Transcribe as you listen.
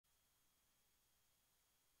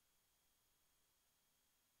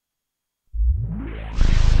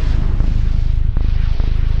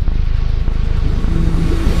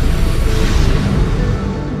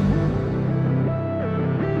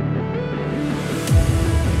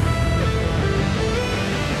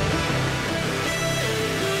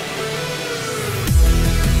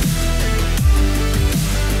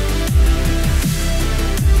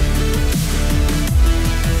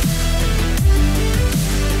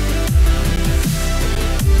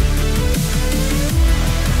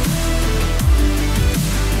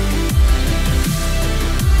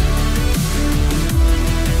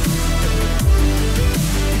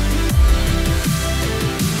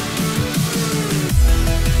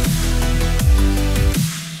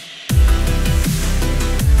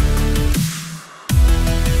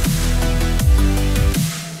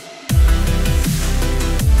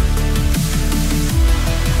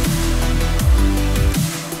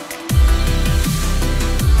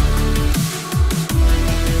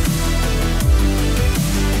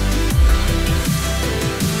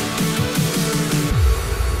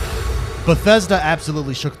Bethesda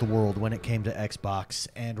absolutely shook the world when it came to Xbox,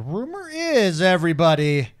 and rumor is,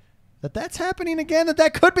 everybody, that that's happening again,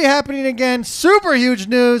 that could be happening again. Super huge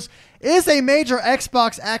news. Is a major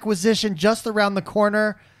Xbox acquisition just around the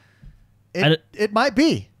corner? It might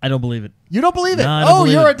be. I don't believe it. You don't believe it? No, I don't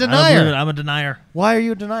believe you're it. a denier. I don't believe it. I'm a denier. Why are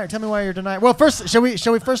you a denier? Tell me why you're a denier. Well, first, shall we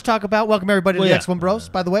first talk about, welcome everybody to the XoneBros,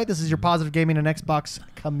 by the way. This is your positive gaming and Xbox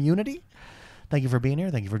community. Thank you for being here.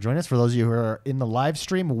 Thank you for joining us. For those of you who are in the live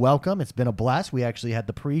stream, welcome. It's been a blast. We actually had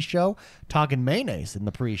the pre-show, talking mayonnaise in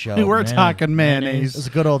the pre-show. We were talking mayonnaise. It was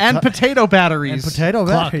a good old and potato batteries. And potato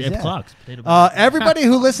batteries, It yeah. clocks. Potato batteries. Everybody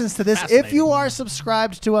who listens to this, if you are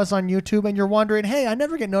subscribed to us on YouTube and you're wondering, hey, I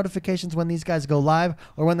never get notifications when these guys go live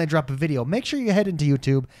or when they drop a video, make sure you head into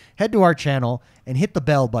YouTube, head to our channel, and hit the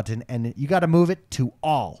bell button, and you got to move it to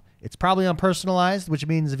all. It's probably unpersonalized, which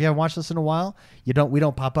means if you haven't watched this in a while, we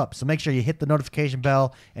don't pop up. So make sure you hit the notification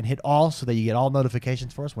bell and hit all so that you get all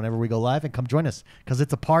notifications for us whenever we go live, and come join us because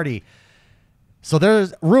it's a party. So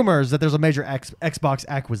there's rumors that there's a major Xbox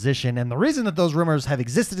acquisition, and the reason that those rumors have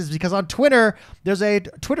existed is because on Twitter, there's a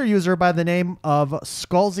Twitter user by the name of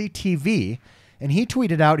Skullsy TV, and he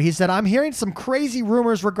tweeted out, he said, I'm hearing some crazy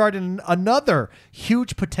rumors regarding another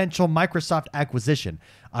huge potential Microsoft acquisition.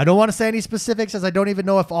 I don't want to say any specifics as I don't even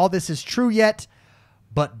know if all this is true yet,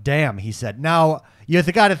 but damn, he said. Now, you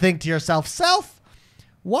got to think to yourself,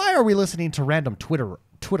 why are we listening to random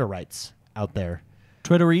Twitterites out there?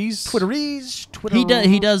 Twitteries.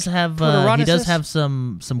 He does have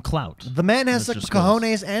some clout. The man has some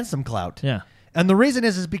cojones and some clout. Yeah. And the reason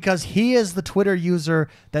is because he is the Twitter user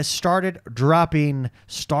that started dropping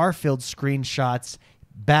Starfield screenshots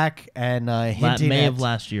back and hinting May of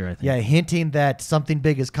last year, I think. Yeah, hinting that something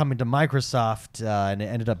big is coming to Microsoft, and it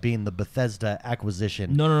ended up being the Bethesda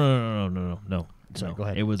acquisition. No. Sorry, go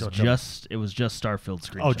ahead. It was just Starfield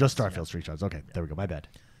screenshots. Oh, just Starfield screenshots. Okay, there we go. My bad.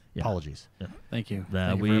 Yeah. Apologies. Yeah. Thank you.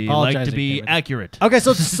 We like to be accurate. Okay,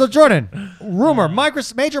 so Jordan, rumor,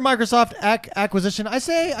 major Microsoft acquisition. I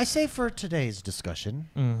say for today's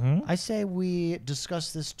discussion, I say we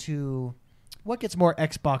discuss this to what gets more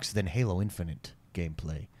Xbox than Halo Infinite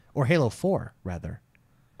gameplay, or Halo 4 rather.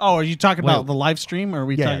 Oh, are you talking about the live stream, or are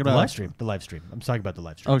we talking about the live stream? The live stream. I'm talking about the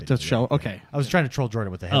live stream. Oh, the show. Okay. I was trying to troll Jordan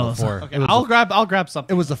with the Halo 4. Okay. I'll grab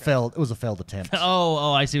something. It was a failed attempt.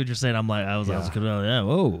 Oh, I see what you're saying. I'm like, I was whoa.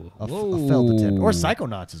 A failed attempt. Or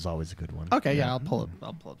Psychonauts is always a good one. Okay, yeah, I'll pull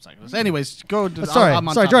up Psychonauts. Anyways, go.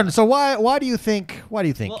 Sorry, Jordan. So why do you think? Well,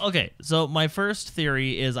 okay. So my first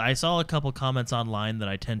theory is I saw a couple comments online that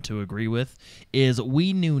I tend to agree with. Is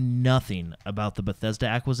we knew nothing about the Bethesda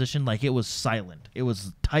acquisition. Like, it was silent. It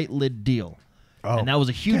was tight-lid deal. Oh, and that was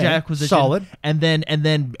a huge acquisition. Solid. And then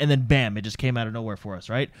bam, it just came out of nowhere for us,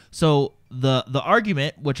 right? So the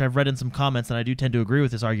argument, which I've read in some comments, and I do tend to agree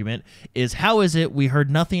with this argument, is how is it we heard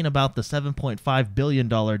nothing about the $7.5 billion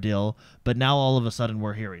deal, but now all of a sudden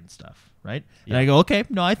we're hearing stuff, right? Yeah. And I go, okay,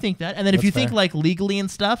 no, I think that. And then if you think like legally and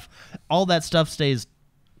stuff, all that stuff stays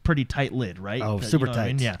pretty tight-lid, right? Oh, super tight. I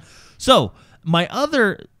mean? Yeah. So my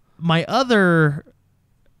other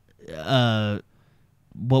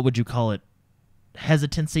what would you call it,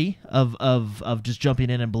 hesitancy of just jumping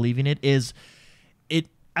in and believing it is I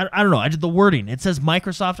don't know, the wording, it says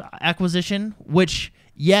Microsoft acquisition, which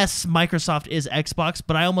yes, Microsoft is Xbox,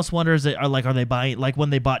 but I almost wonder are they buying, like when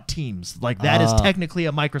they bought Teams, like that is technically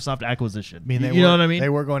a Microsoft acquisition. I mean, you know what I mean? They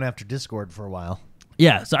were going after Discord for a while.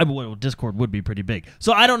 Yeah, so Discord would be pretty big.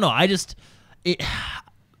 So I don't know,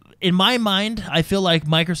 in my mind, I feel like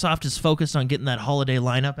Microsoft is focused on getting that holiday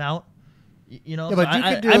lineup out. You know, yeah, but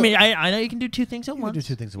I know you can do two things at once. You can do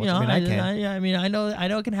two things at once. You know, I mean, I can. I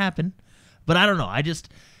know it can happen, but I don't know.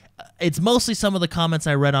 It's mostly some of the comments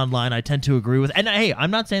I read online I tend to agree with. And hey,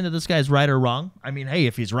 I'm not saying that this guy's right or wrong. I mean, hey,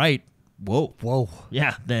 if he's right, whoa,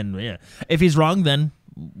 yeah, then yeah. If he's wrong, then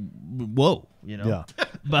whoa, you know. Yeah.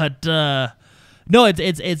 But no, it's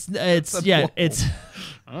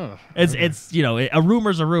you know, a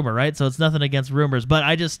rumor's a rumor, right? So it's nothing against rumors, but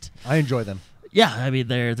I enjoy them. Yeah, I mean,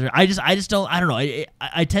 I just don't know.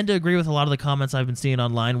 I tend to agree with a lot of the comments I've been seeing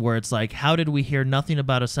online where it's like, how did we hear nothing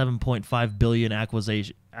about a $7.5 billion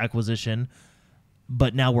acquisition,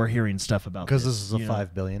 but now we're hearing stuff about because this is a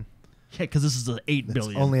 $5 billion. Yeah, because this is an $8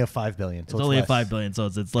 billion. It's only a $5 billion. So it's only a $5 billion, so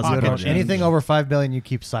it's less. Anything over $5 billion, you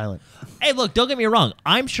keep silent. Hey, look, don't get me wrong.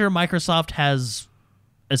 I'm sure Microsoft has,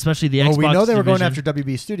 especially the Xbox. We know they were division, going after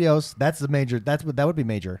WB Studios. That's the major. That would be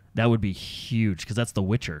major. That would be huge because that's The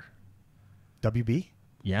Witcher. WB?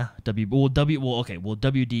 Yeah,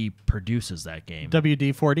 WD produces that game.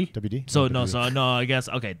 WD-40. WD. So no, I guess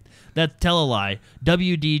okay. That's tell a lie.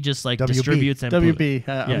 WD just like WB. distributes and WB.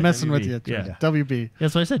 Yeah, I'm messing with WB. you. Yeah. WB.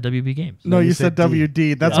 That's what I said. WB Games. No, you said D.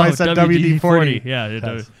 WD. That's Oh, why I said WD-40. Yeah,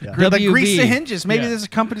 Yes, yeah. They're the WB. grease the hinges. Maybe Yeah. this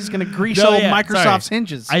company's going to grease No, old yeah, Microsoft's sorry.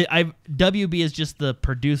 hinges. WB is just the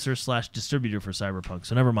producer / distributor for Cyberpunk.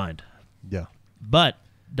 So never mind. Yeah. But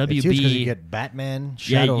It's huge 'cause WB. you get Batman,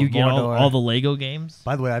 Yeah, Shadow you of get Mordor. all the Lego games.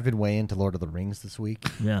 By the way, I've been way into Lord of the Rings this week.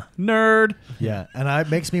 Yeah. Nerd. Yeah, and it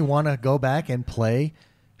makes me want to go back and play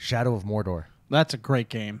Shadow of Mordor. That's a great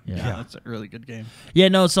game. Yeah. That's a really good game. Yeah,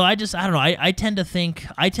 no, so I don't know. I tend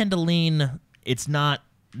to lean it's not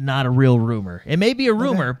a real rumor. It may be a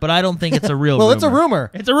rumor, but I don't think it's a real Well, rumor. it's a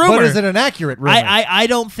rumor. It's a rumor. But is it an accurate rumor? I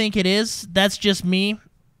don't think it is. That's just me.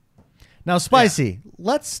 Now, Spicy,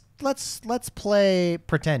 let's play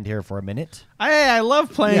pretend here for a minute. I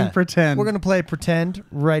love playing Yeah. pretend. We're going to play pretend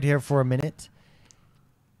right here for a minute.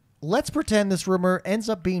 Let's pretend this rumor ends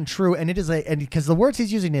up being true, and it is and because the words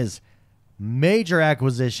he's using is major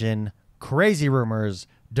acquisition, crazy rumors,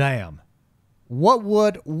 damn. What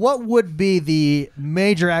would be the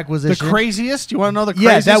major the acquisition? craziest? You want to know the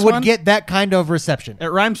Yeah, craziest that would one? get that kind of reception. It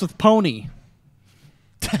rhymes with pony.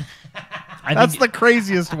 That's the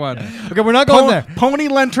craziest one. Okay, we're not going there. Pony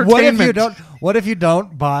What Entertainment. if you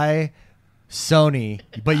don't buy Sony,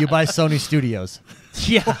 but you buy Sony Studios?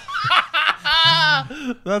 Yeah.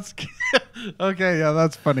 That's okay. Yeah,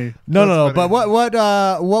 that's funny. No. That's funny.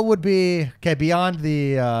 But what would be beyond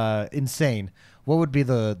the insane? What would be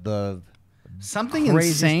the something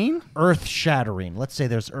craziest- insane? earth shattering? Let's say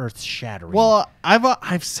there's earth shattering. Well,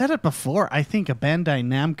 I've said it before. I think a Bandai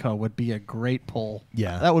Namco would be a great pull.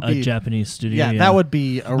 Yeah. that would A be Japanese studio. Yeah, that would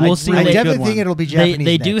be a We'll see. really I they- good definitely one. think it'll be They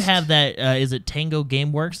Japanese. do next. have that. Is it Tango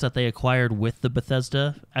Gameworks that they acquired with the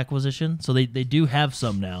Bethesda acquisition? So they do have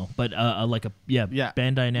some now, but like a Yeah.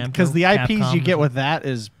 Bandai Namco because the IPs Capcom. you get with that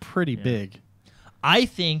is pretty big. I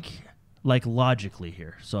think like logically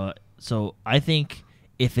here. So I think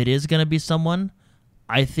if it is going to be someone,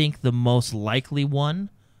 I think the most likely one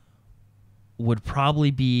would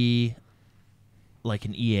probably be like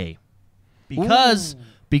an EA. Because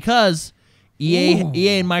EA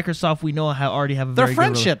and Microsoft we know already have a They're very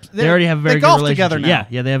friendships. They already have a very they good golf relationship. together now.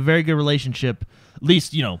 Yeah, they have a very good relationship. At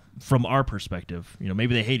least, from our perspective.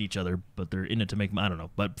 Maybe they hate each other, but they're in it to make I don't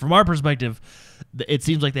know. But from our perspective, it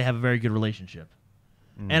seems like they have a very good relationship.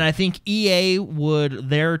 And I think EA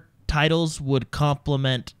their titles would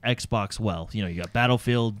complement Xbox well. You got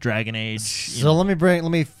Battlefield, Dragon Age. So let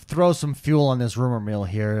me throw some fuel on this rumor mill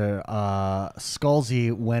here.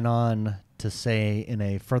 Scalzi went on to say in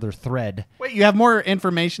a further thread. Wait, you have more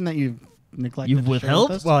information that you've neglected. You've to share withheld?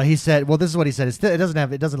 with us? Well, he said. Well, this is what he said. It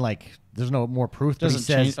doesn't like. There's no more proof. But he Doesn't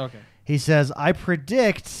says. change. Okay. He says, I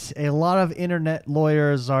predict a lot of internet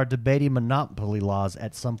lawyers are debating monopoly laws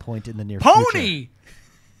at some point in the near future. Pony.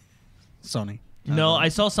 Sony. No, I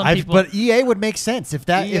saw some people. But EA would make sense if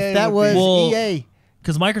that EA was Well, EA.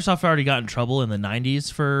 Because Microsoft already got in trouble in the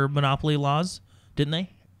 90s for monopoly laws, didn't they?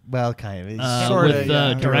 Well, kind of. Sorta, with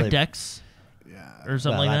yeah. DirectX or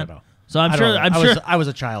something Well, I like don't that. know. So I'm I sure. don't know. I'm sure. I was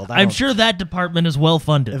a child. I'm sure that department is well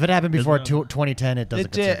funded. If it happened before 2010, it doesn't.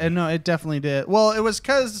 It did. No, it definitely did. Well, it was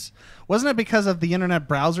wasn't it because of the internet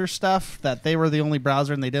browser stuff that they were the only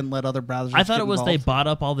browser and they didn't let other browsers? I thought it was they involved? bought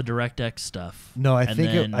up all the DirectX stuff. No, I and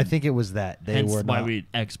think then I think it was that they hence were why not. we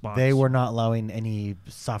Xbox. They were not allowing any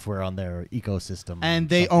software on their ecosystem, and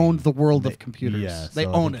they something. owned the world of computers. Yeah, they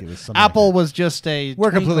so I owned think it. was something like Apple that. was just a.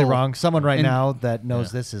 We're completely twinkle. wrong. Someone right And- now that knows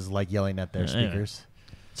Yeah. this is like yelling at their Yeah, anyway. speakers.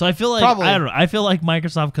 So I feel like Probably. I don't know. I feel like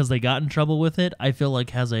Microsoft because they got in trouble with it. I feel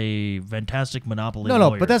like has a fantastic monopoly. No,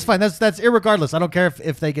 lawyer. but that's fine. That's irregardless. I don't care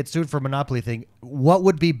if they get sued for monopoly thing. What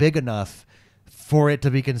would be big enough for it to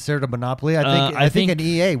be considered a monopoly? I think an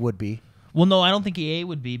EA would be. Well, no, I don't think EA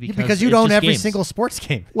would be because you it's don't just every games. single sports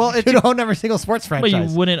game. Well, you don't own every single sports But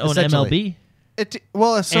franchise. you wouldn't own essentially.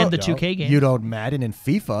 MLB So and the 2K games. You'd own Madden and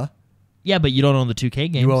FIFA. Yeah, but you don't own the 2K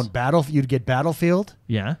games. You own You'd get Battlefield.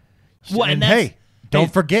 Yeah. Well, and that's- hey, don't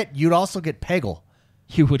forget, you'd also get Peggle.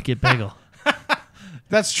 you would get Bagel.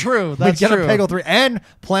 that's true. We'd That's get true. a Peggle 3 and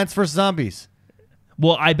Plants vs. Zombies.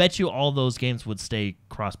 Well, I bet you all those games would stay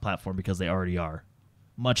cross-platform because they already are,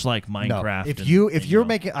 much like Minecraft. No, and, if you're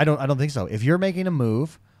making, I don't think so. If you're making a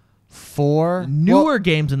move for newer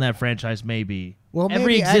games in that franchise, maybe. well, maybe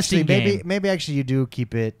every existing game. maybe actually you do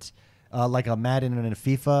keep it like a Madden and a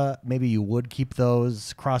FIFA. Maybe you would keep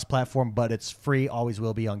those cross-platform, but it's free. Always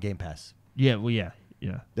will be on Game Pass. Yeah. Well, yeah.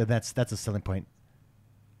 That's a selling point.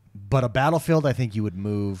 But a Battlefield, I think you would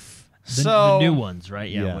move. The new ones, right?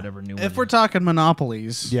 Yeah, whatever new ones. If we're talking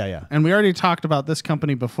monopolies, Yeah. and we already talked about this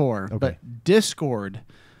company before, Okay. but Discord,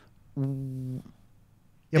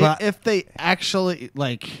 if they actually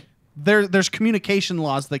there's communication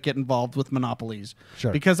laws that get involved with monopolies,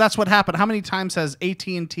 Sure. because that's what happened. How many times has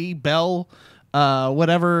AT&T, Bell,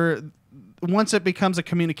 whatever? Once it becomes a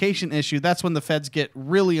communication issue, that's when the feds get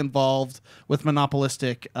really involved with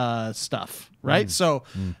monopolistic stuff, right? So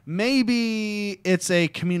maybe it's a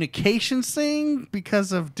communications thing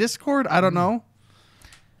because of Discord. I don't know.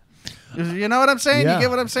 You know what I'm saying? Yeah. You get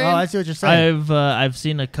what I'm saying? Oh, I see what you're saying. I've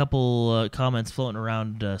seen a couple comments floating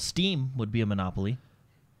around. Steam would be a monopoly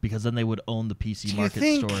because then they would own the PC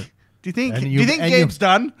market store. Do you think? And Do you think Gabe's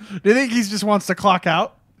done? Do you think he just wants to clock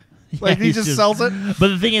out? Like he he's just sells it? But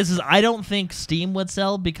the thing is I don't think Steam would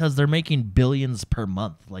sell because they're making billions per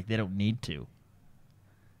month. Like they don't need to.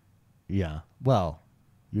 Yeah. Well,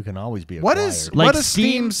 you can always be What acquired. is Like what is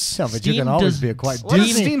Steam- Steam's No, but Steam you can always does- be acquired. what is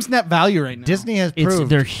Disney- Steam's net value right now? Disney has proved.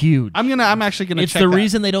 They're huge. I'm actually gonna It's check the that.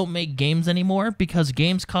 reason they don't make games anymore because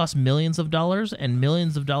games cost millions of dollars and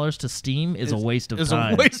millions of dollars to Steam is a waste of is a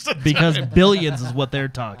time. waste of because billions is what they're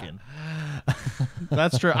talking.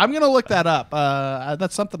 That's true. I'm gonna look that up.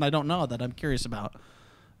 That's something I don't know that I'm curious about.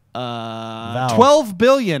 12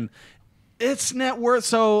 billion. Its net worth.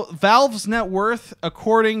 So Valve's net worth,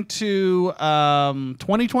 according to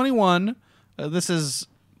 2021, this is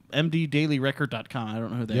mddailyrecord.com. I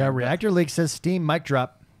don't know who they are. but- Reactor League says Steam mic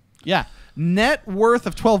drop. Yeah, net worth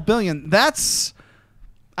of 12 billion. That's,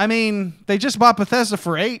 I mean, they just bought Bethesda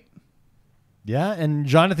for 8. Yeah, and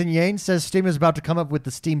Jonathan Yane says Steam is about to come up with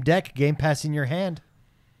the Steam Deck, Game Pass in your hand.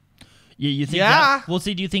 You think Yeah. that, well,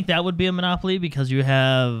 see, do you think that would be a monopoly because you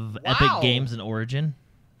have Epic Games and Origin?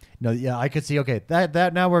 No, yeah, I could see. Okay,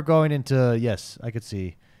 that now we're going into yes, I could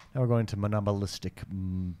see. Now we're going to monopolistic.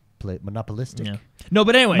 Monopolistic. Yeah. No,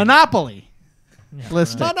 but anyway. Monopoly.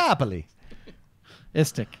 Listic. Monopoly.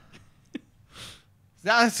 Istic.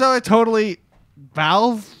 So it totally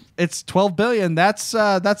Valve. It's 12 billion. That's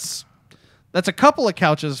a couple of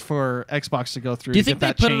couches for Xbox to go through. Do you to think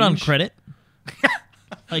get they that put it on change. credit?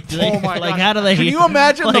 Like, do they, Oh my like God. how do they? Can you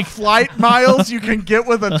imagine the flight miles you can get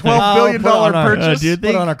with a $12 billion purchase? do you Put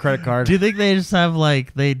it on our credit card. Do you think they just have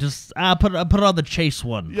like they just put it on the Chase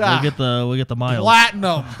one? Yeah. we'll get the miles.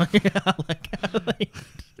 Platinum. Yeah, like,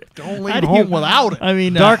 Don't how leave do home you- without it. I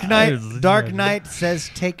mean, Dark Knight says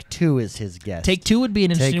Take Two is his guest. Take Two would be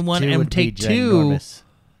an interesting one, and Take Two. ginormous.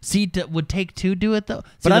 See, would Take Two do it though?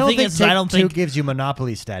 But See, I the don't thing think is, Take I don't Two think gives you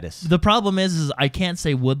monopoly status. the problem is I can't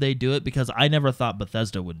say would they do it because I never thought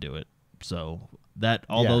Bethesda would do it. So that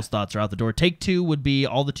all those thoughts are out the door. Take Two would be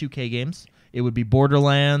all the 2K games. It would be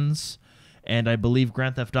Borderlands, and I believe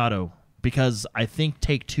Grand Theft Auto, because I think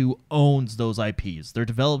Take Two owns those IPs. They're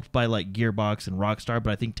developed by like Gearbox and Rockstar,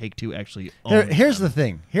 but I think Take Two actually owns Here's them. the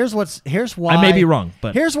thing. Here's why I may be wrong,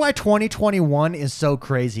 but here's why 2021 is so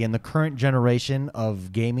crazy and the current generation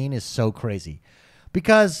of gaming is so crazy.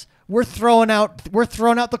 Because we're throwing out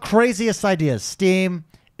the craziest ideas. Steam,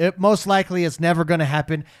 it most likely is never going to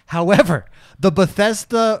happen. However, the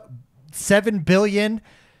Bethesda 7 billion,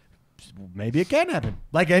 maybe it can happen.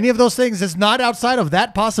 Like any of those things is not outside of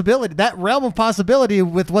that possibility, that realm of possibility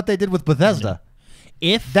with what they did with Bethesda.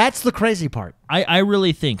 if That's the crazy part. I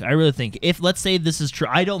really think if let's say this is true,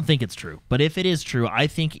 I don't think it's true, but if it is true, I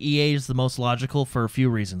think EA is the most logical for a few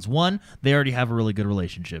reasons. One, they already have a really good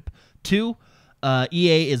relationship. Two,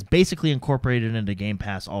 EA is basically incorporated into Game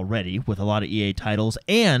Pass already with a lot of EA titles,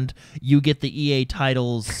 and you get the EA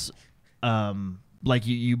titles. Like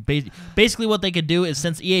basically what they could do is,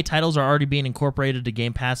 since EA titles are already being incorporated to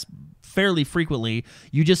Game Pass fairly frequently,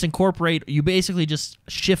 you basically just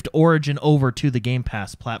shift Origin over to the Game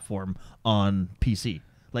Pass platform on PC.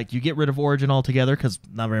 Like you get rid of Origin altogether because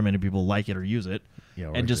not very many people like it or use it,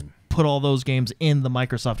 and just put all those games in the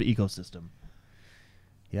Microsoft ecosystem.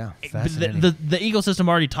 Yeah, The fascinating. the ecosystem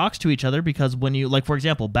already talks to each other because when you, like, for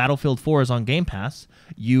example, Battlefield 4 is on Game Pass,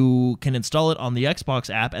 you can install it on the Xbox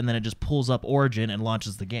app and then it just pulls up Origin and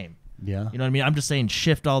launches the game. Yeah. You know what I mean? I'm just saying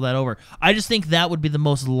shift all that over. I just think that would be the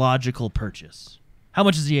most logical purchase. How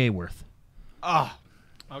much is EA worth? Oh,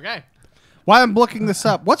 okay. While I'm looking this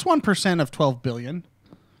up, what's 1% of 12 billion?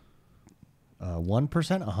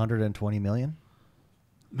 1%, 120 million.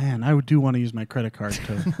 Man, I do want to use my credit card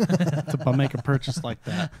to make a purchase like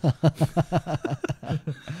that.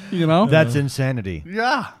 You know? That's insanity.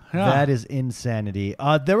 Yeah. That is insanity.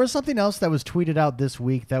 There was something else that was tweeted out this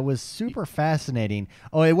week that was super fascinating.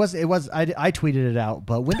 Oh, it was. I tweeted it out,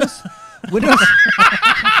 but Windows. That's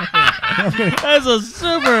a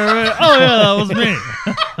super. Oh yeah, that was me.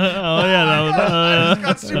 Oh yeah, that was. I just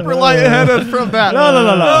got super lightheaded from that. No.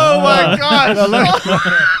 Oh my gosh.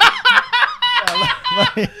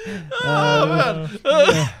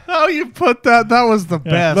 How you put that? That was the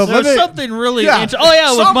best. No, There's something really interesting. Oh yeah,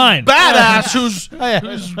 it was Some mine. badass who's Oh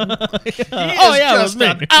yeah, it was just me.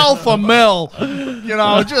 an alpha male. You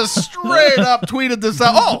know, just straight up tweeted this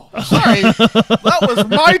out. Oh, sorry, that was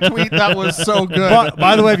my tweet. That was so good.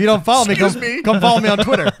 By the way, if you don't follow me, Excuse me. come follow me on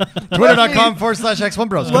Twitter.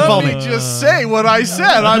 Twitter.com/XoneBros. Come follow Let me me. just say what I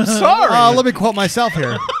said. I'm sorry. Let me quote myself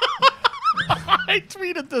here. I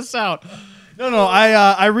tweeted this out. No,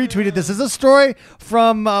 I retweeted this. This is a story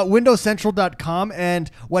from WindowsCentral.com,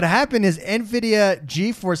 and what happened is NVIDIA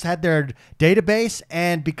GeForce had their database,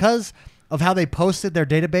 and because of how they posted their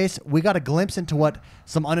database, we got a glimpse into what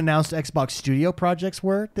some unannounced Xbox Studio projects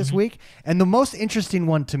were this week. And the most interesting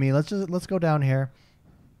one to me, let's go down here.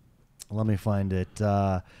 Let me find it.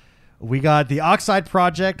 We got the Oxide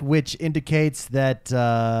project, which indicates that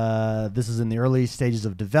this is in the early stages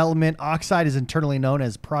of development. Oxide is internally known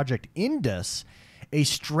as Project Indus, a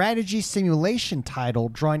strategy simulation title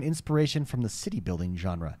drawing inspiration from the city building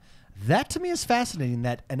genre. That to me is fascinating,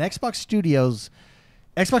 that an Xbox Studios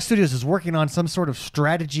is working on some sort of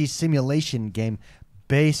strategy simulation game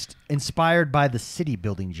inspired by the city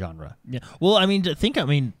building genre. Yeah. Well, are we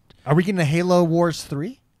getting a Halo Wars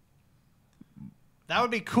 3? That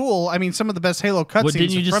would be cool. I mean, some of the best Halo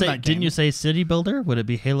cutscenes from that game. Didn't you say City Builder? Would it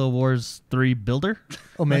be Halo Wars 3 Builder?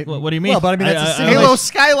 Oh, maybe. What do you mean? Well, but I mean, that's a Halo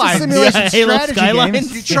Skylines. simulation Halo strategy Skylines.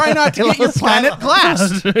 game. You try not to get your planet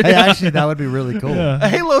glassed. Hey, actually, that would be really cool. A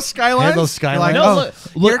Halo Skylines. Halo Skylines.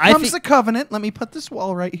 Like, No, here comes the Covenant. Let me put this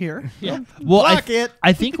wall right here. Yeah. Well,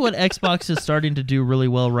 I think what Xbox is starting to do really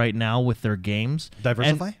well right now with their games.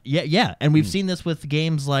 Diversify? And we've seen this with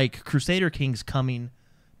games like Crusader Kings coming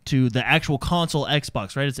to the actual console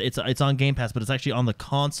Xbox, right? It's on Game Pass, but it's actually on the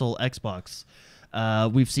console Xbox.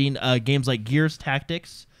 We've seen games like Gears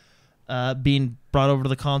Tactics being brought over to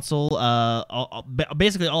the console.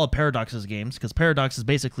 Basically all of Paradox's games, because Paradox is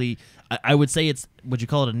basically, I would say would you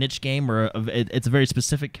call it a niche game, or it's a very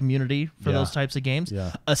specific community for those types of games.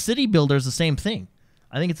 Yeah. A city builder is the same thing.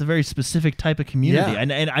 I think it's a very specific type of community, Yeah.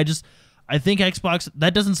 and I think Xbox,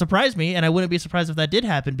 that doesn't surprise me, and I wouldn't be surprised if that did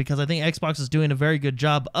happen, because I think Xbox is doing a very good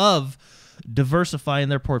job of diversifying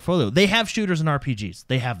their portfolio. They have shooters and RPGs.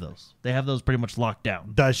 They have those. They have those pretty much locked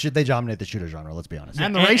down. They dominate the shooter genre, let's be honest.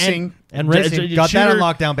 And the racing. And racing. Got that on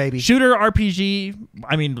lockdown, baby. Shooter, RPG.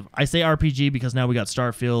 I mean, I say RPG because now we got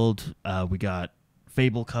Starfield. We got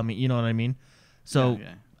Fable coming. You know what I mean? So,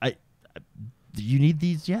 you need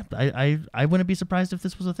these. Yeah, I wouldn't be surprised if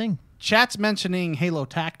this was a thing. Chat's mentioning Halo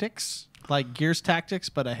Tactics, like Gears Tactics,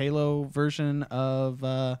 but a Halo version of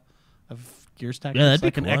Gears Tactics. Yeah, that'd be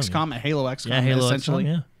like cool. an XCOM, a Halo XCOM, Yeah, Halo essentially. XCOM,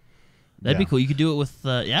 yeah. That'd be cool. You could do it with. It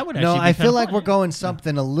would actually. No, be I kinda feel like fun. we're going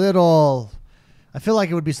something a little. I feel like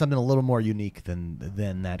it would be something a little more unique than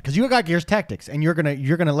that, because you got Gears Tactics, and you're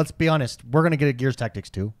gonna. Let's be honest, we're gonna get a Gears Tactics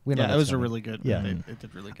too. We know Yeah, it that's was a coming. really good. Yeah. It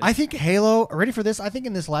did really good. I think Halo. Ready for this? I think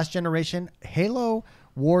in this last generation, Halo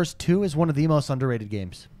Wars 2 is one of the most underrated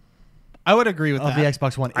games I would agree with of that. the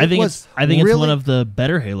Xbox One. I think it's really, one of the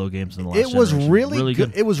better Halo games in the last It was generation. really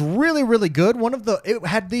good. It was really good. It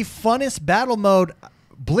had the funnest battle mode,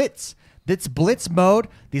 Blitz. It's Blitz mode.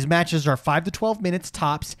 These matches are 5 to 12 minutes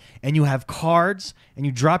tops, and you have cards, and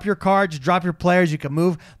you drop your cards, you drop your players, you can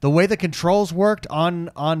move. The way the controls worked on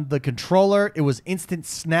the controller, it was instant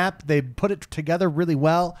snap. They put it together really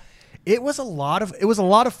well. It was a lot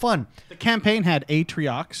of fun. The campaign had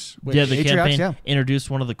Atriox. Which Yeah, the Atriox, campaign yeah. introduced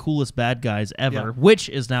one of the coolest bad guys ever, Yeah. which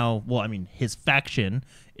is now, his faction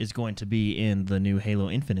is going to be in the new Halo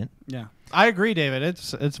Infinite. Yeah, I agree, David.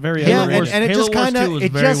 It's very Yeah, underrated. and it Halo just Wars kind 2 was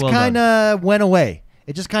of very well done. went away.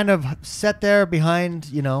 It just kind of sat there behind,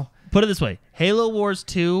 Put it this way, Halo Wars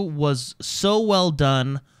 2 was so well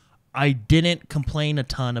done, I didn't complain a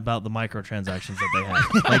ton about the microtransactions that they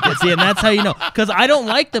had. And that's how you know. Because I don't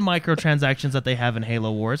like the microtransactions that they have in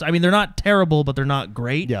Halo Wars. I mean, they're not terrible, but they're not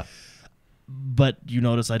great. Yeah. But you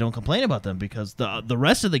notice I don't complain about them because the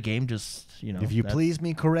rest of the game just, If you please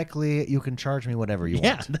me correctly, you can charge me whatever you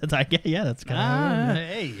want. That's kind of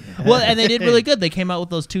hey. well, and they did really good. They came out with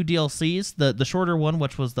those 2 DLCs, the shorter one,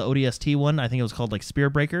 which was the ODST one. I think it was called like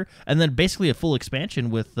Spearbreaker, and then basically a full expansion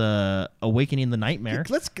with Awakening the Nightmare.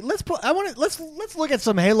 Let's look at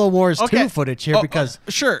some Halo Wars 2 footage here because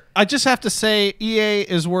sure. I just have to say EA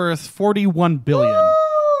is worth $41 billion.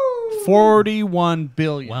 $41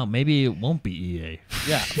 billion. Wow, maybe it won't be EA.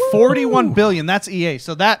 Yeah, $41 billion. That's EA.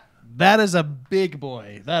 So that That is a big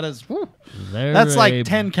boy. That is. They're That's a like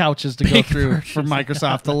 10 couches to go big through purchase. for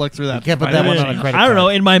Microsoft to look through that. You can't put that one on a credit I don't know.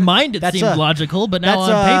 card. In my mind, it That's seemed a- logical, but now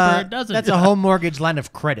That's on a, paper, it doesn't. That's a home mortgage line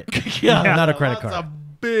of credit. Not a credit That's card. a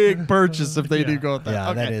big purchase if they do go with that. Yeah,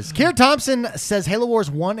 Okay. that is. Kier Thompson says Halo Wars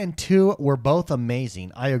 1 and 2 were both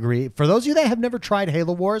amazing. I agree. For those of you that have never tried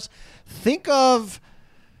Halo Wars, think of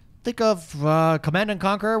Command and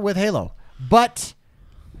Conquer with Halo, but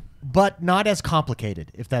not as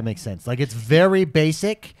complicated, if that makes sense. Like, it's very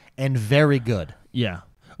basic and very good. Yeah.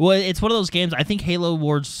 Well, it's one of those games. I think Halo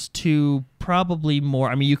Wars 2 probably more.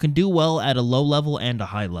 I mean, you can do well at a low level and a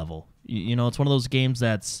high level. You know, it's one of those games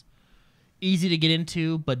that's easy to get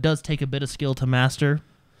into, but does take a bit of skill to master.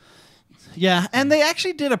 Yeah, and they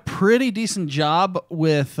actually did a pretty decent job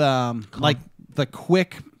with like the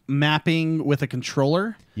quick mapping with a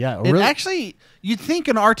controller. Yeah, it really- actually, you'd think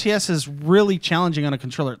an RTS is really challenging on a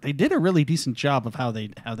controller. They did a really decent job of how they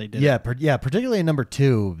did it. Yeah, particularly in number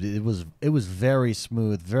 2, it was very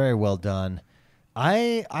smooth, very well done.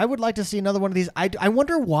 I would like to see another one of these. I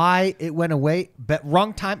wonder why it went away. But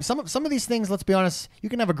wrong time. Some of these things, let's be honest, you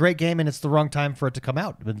can have a great game and it's the wrong time for it to come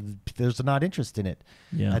out. But there's not interest in it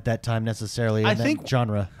at that time necessarily in that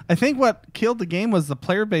genre. I think what killed the game was the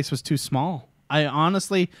player base was too small. I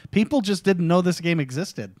honestly, people just didn't know this game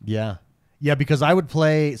existed. Yeah, because I would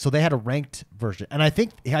play. So they had a ranked version, and I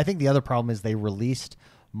think the other problem is they released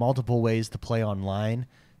multiple ways to play online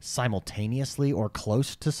simultaneously or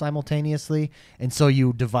close to simultaneously, and so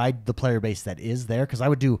you divide the player base that is there.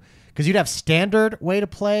 Because you'd have standard way to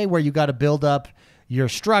play where you got to build up your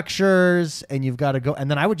structures and you've got to go, and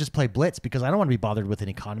then I would just play Blitz because I don't want to be bothered with an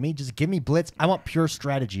economy. Just give me Blitz. I want pure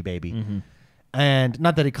strategy, baby. Mm-hmm. And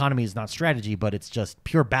not that economy is not strategy, but it's just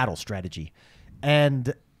pure battle strategy.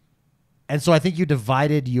 And so I think you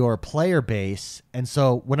divided your player base. And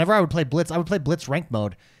so whenever I would play Blitz, I would play Blitz rank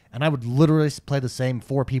mode, and I would literally play the same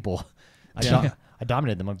 4 people. I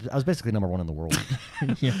dominated them. I was basically number 1 in the world.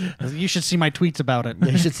 You should see my tweets about it.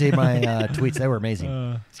 You should see my tweets. They were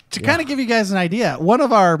amazing. To kind of give you guys an idea, one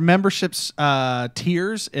of our memberships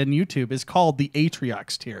tiers in YouTube is called the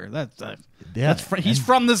Atriox tier. He's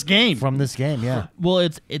from this game. From this game, yeah. Well,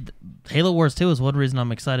 Halo Wars 2 is one reason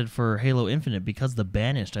I'm excited for Halo Infinite, because the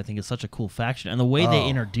Banished, I think, is such a cool faction, and the way they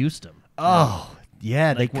introduced him. Oh,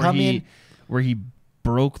 yeah. Like They come in. where he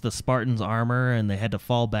broke the Spartan's armor and they had to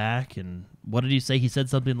fall back. And what did he say? He said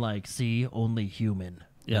something like, "See, only human."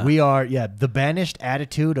 Yeah. We are, the Banished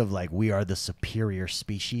attitude of like, we are the superior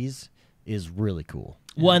species is really cool.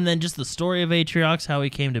 Well, and then just the story of Atriox, how he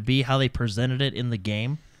came to be, how they presented it in the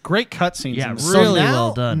game. Great cutscenes. Yeah, in this. really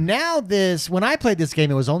well done. Now when I played this game,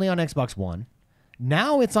 it was only on Xbox One.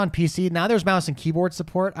 Now it's on PC. Now there's mouse and keyboard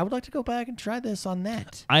support. I would like to go back and try this on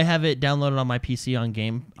that. I have it downloaded on my PC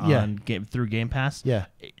through Game Pass. Yeah.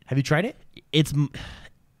 Have you tried it?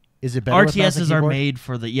 Is it better with mouse and RTSs are keyboard? made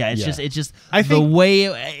for the it's just I the think- way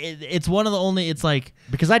it's one of the only, it's like,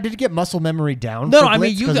 Because I did get muscle memory down. no, for I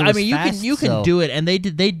mean Blitz 'cause it was you fast, can so- do it, and they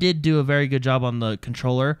did do a very good job on the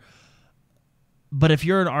controller. But if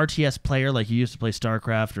you're an RTS player, like you used to play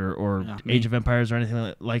StarCraft or Age of Empires or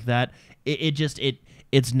anything like that,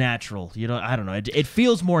 it's natural. You know, I don't know. It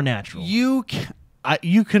feels more natural. You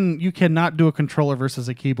cannot do a controller versus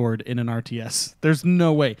a keyboard in an RTS. There's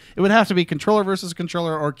no way. It would have to be controller versus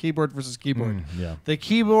controller or keyboard versus keyboard. yeah. The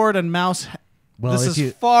keyboard and mouse. Well, this if is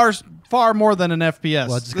you- far more than an FPS.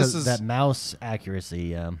 Well, just because is that mouse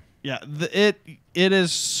accuracy. yeah. It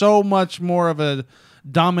is so much more of a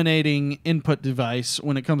dominating input device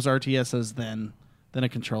when it comes to RTSs than a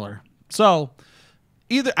controller. So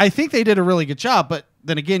I think they did a really good job, but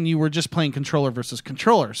then again, you were just playing controller versus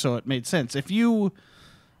controller, so it made sense. If you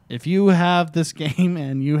have this game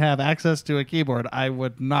and you have access to a keyboard, I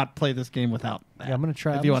would not play this game without that. Yeah, I'm gonna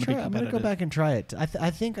try. If you want to be I'm gonna competitive. go back and try it. I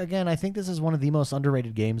think this is one of the most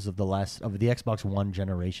underrated games of the Xbox One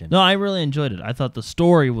generation. No, I really enjoyed it. I thought the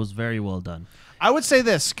story was very well done. I would say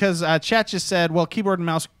this because chat just said, well, keyboard and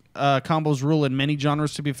mouse combos rule in many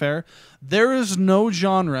genres, to be fair. There is no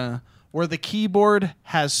genre where the keyboard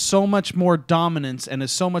has so much more dominance and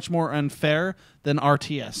is so much more unfair than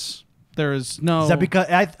RTS. There is no... Is that because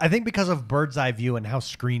I think because of bird's eye view and how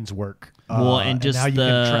screens work. Well, and just how you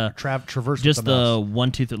the can traverse just with the mouse.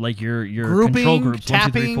 1, 2, 3, like your grouping, control groups,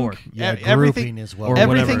 tapping, 1, 2, 3, 4. Yeah, everything grouping as well. Or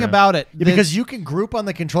everything whatever. about it. Yeah, because you can group on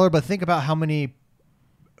the controller, but think about how many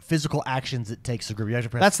physical actions it takes to group. You have to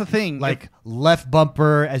press, That's the thing. like left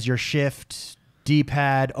bumper as your shift,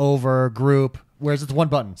 D-pad over group, whereas it's one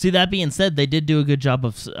button. See, that being said, they did do a good job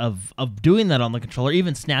of doing that on the controller.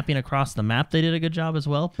 Even snapping across the map, they did a good job as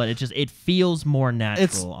well. But it feels more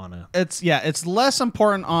natural on a. It's less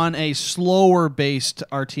important on a slower based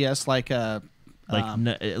RTS like a.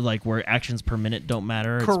 Like where actions per minute don't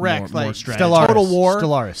matter. Correct. It's more like strategy. Total War,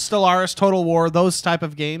 Stellaris, Total War, those type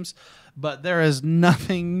of games. But there is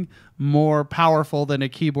nothing more powerful than a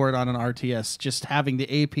keyboard on an RTS. Just having the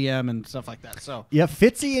APM and stuff like that. So yeah,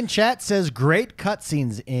 Fitzy in chat says great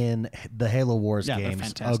cutscenes in the Halo Wars they're games.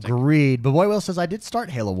 fantastic. Agreed. But Boy Will says I did start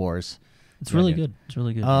Halo Wars. It's really good. It's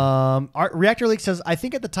really good. Reactor League says I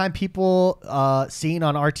think at the time people seeing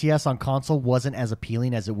on RTS on console wasn't as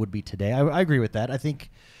appealing as it would be today. I agree with that.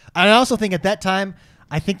 I also think at that time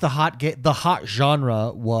I think the hot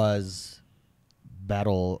genre was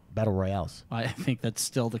battle royales. I think that's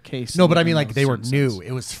still the case. No, but I mean like they were new.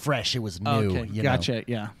 It was fresh. It was new. Okay, you gotcha. know?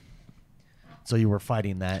 Yeah. So you were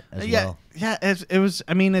fighting that as well. Yeah. It was.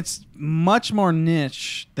 I mean, it's much more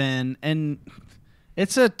niche than and.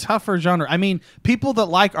 It's a tougher genre. I mean, people that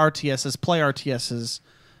like RTSs play RTSs,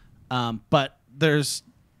 but there's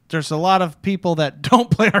a lot of people that don't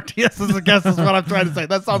play RTSs, I guess is what I'm trying to say.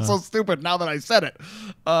 That sounds so stupid now that I said it.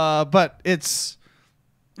 But it's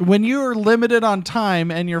when you're limited on time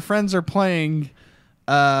and your friends are playing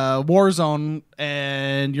Warzone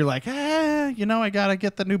and you're like, I got to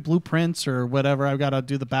get the new blueprints or whatever. I've got to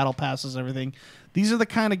do the battle passes, everything. These are the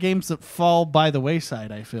kind of games that fall by the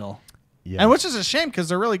wayside, I feel. Yeah. And which is a shame because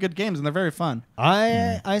they're really good games and they're very fun.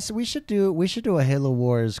 So we should do a Halo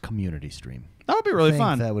Wars community stream. That would be really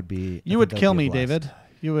fun. That would be. You would kill me, David.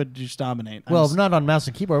 You would just dominate. Well, not on mouse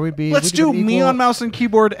and keyboard. Let's do me on mouse and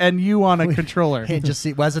keyboard and you on a controller. Hey, just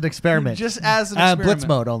see as an experiment. Just as an experiment. Blitz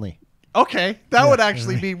mode only. Okay, that would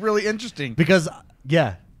actually be really interesting. Because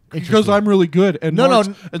I'm really good and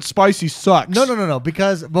and spicy sucks. No.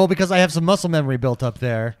 Because I have some muscle memory built up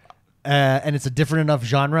there. And it's a different enough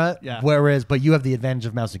genre. Yeah. But you have the advantage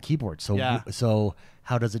of mouse and keyboard. So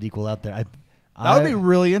how does it equal out there? That would be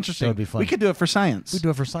really interesting. That would be fun. We could do it for science. We'd do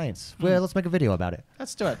it for science. Well, let's make a video about it.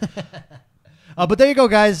 Let's do it. But there you go,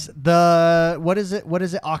 guys. What is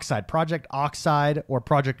it? Oxide, Project Oxide, or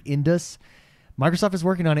Project Indus. Microsoft is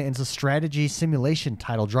working on it. And it's a strategy simulation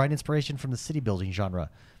title, drawing inspiration from the city building genre.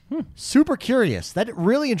 Super curious. That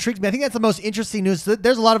really intrigues me. I think that's the most interesting news.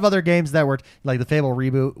 There's a lot of other games that were like the Fable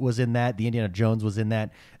reboot was in that. The Indiana Jones was in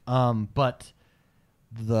that. But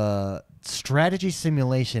the strategy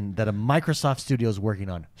simulation that a Microsoft studio is working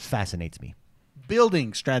on fascinates me.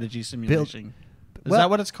 Building strategy simulation. Is that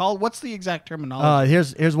what it's called? What's the exact terminology?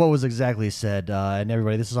 Here's what was exactly said. And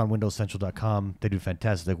everybody, this is on WindowsCentral.com. They do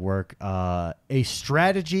fantastic work. A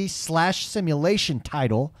strategy/simulation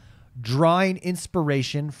title, drawing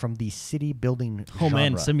inspiration from the city building genre. Oh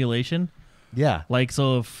man, simulation. Yeah. Like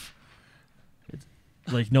so if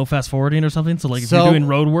like no fast forwarding or something. So like if you're doing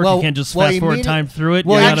road work, you can't just fast forward time through it.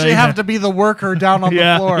 Well, you actually have to be the worker down on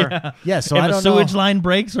the floor. Yeah. So if I don't a sewage line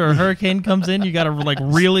breaks or a hurricane comes in, you got to like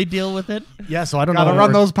really deal with it. Yeah. So I don't know. Got to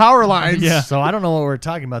run those power lines. Yeah. So I don't know what we're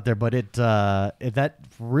talking about there, but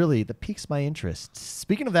that piques my interest.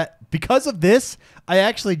 Speaking of that, because of this, I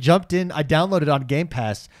actually jumped in. I downloaded on Game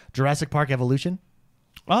Pass Jurassic Park Evolution.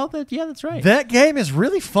 Oh, that's right. That game is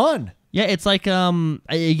really fun. Yeah, it's like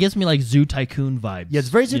it gives me like Zoo Tycoon vibes. Yeah, it's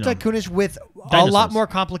very Zoo Tycoonish with a lot more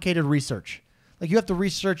complicated research. Like you have to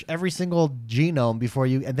research every single genome before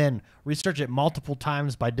and then research it multiple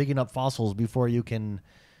times by digging up fossils before you can.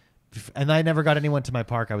 And I never got anyone to my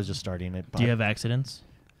park. I was just starting it. Do you have accidents?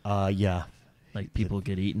 Yeah. Like people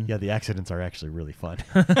get eaten? Yeah, the accidents are actually really fun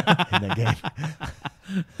in that game.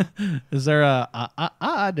 Is there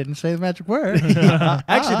I didn't say the magic word.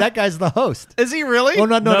 Actually, that guy's the host. Is he really? Oh,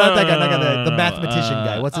 not that guy. Not guy. The mathematician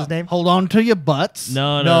guy. What's his name? Hold on to your butts.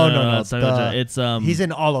 No. It's he's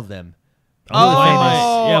in all of them.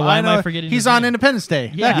 Why am I forgetting? He's on Independence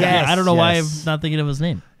Day. Yeah, I don't know why I'm not thinking of his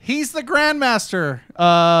name. He's the Grandmaster.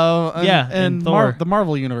 in Thor. The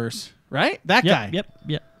Marvel universe, right? That guy. Yep.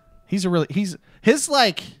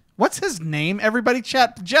 What's his name? Everybody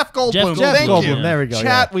chat. Jeff Goldblum. Jeff Thank Goldblum. you. There we go.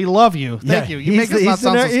 Chat, we love you. Thank you. You make us not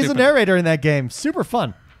sound so stupid. He's a narrator in that game. Super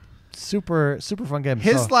fun. Super fun game.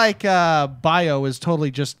 His bio is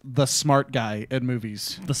totally just the smart guy in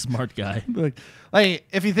movies. The smart guy. like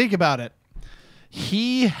if you think about it,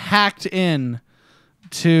 he hacked in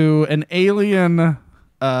to an alien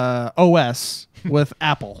OS with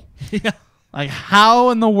Apple. Yeah. Like, how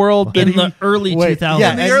in the world did in the early 2000s.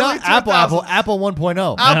 Yeah, In the and early not Apple 2000s. Apple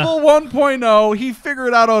 1.0. Apple 1.0, he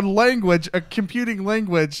figured out a computing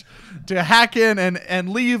language to hack in and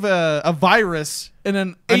leave a virus in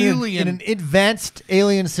an alien, in an advanced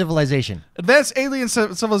alien civilization. advanced alien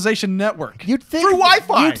civilization network. You'd think through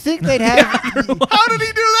Wi-Fi. You'd think they'd have. How did he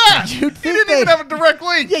do that? You'd He think didn't even they'd- have a direct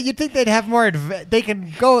link. Yeah, you'd think they'd have more. They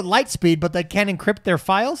can go at light speed, but they can't encrypt their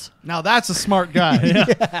files. Now that's a smart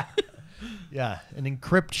guy. Yeah, an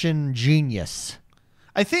encryption genius.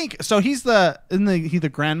 I think so. He's the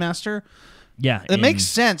Grandmaster. Yeah, It makes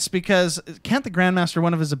sense because can't the Grandmaster,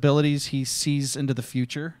 one of his abilities, he sees into the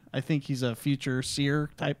future? I think he's a future seer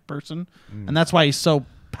type person, and that's why he's so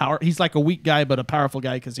He's like a weak guy, but a powerful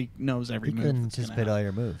guy because he knows every You move. can that's gonna anticipate all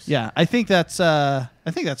your moves. Yeah, I think that's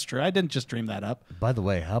true. I didn't just dream that up. By the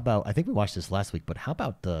way, how about? I think we watched this last week, but how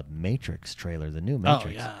about the Matrix trailer? The new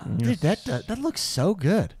Matrix. yeah. Dude, that looks so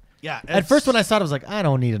good. Yeah. At first, when I saw it, I was like, I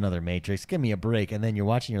don't need another Matrix. Give me a break. And then you're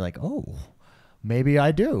watching, you're like, oh, maybe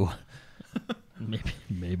I do.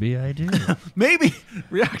 Maybe I do. maybe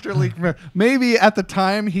Reactor Leak. Maybe at the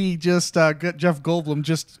time he just Jeff Goldblum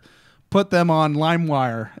just put them on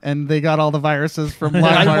LimeWire, and they got all the viruses from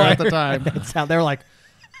LimeWire at the time. It's how they're like,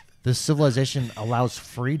 this civilization allows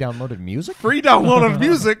free downloaded music. Free downloaded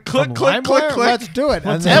music. Click, From click, click, LimeWire? click. Let's do it.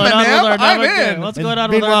 What's And then- going on with our I'm demo? in. What's and going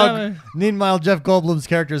on with our demo? meanwhile, Jeff Goldblum's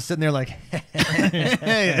character is sitting there like,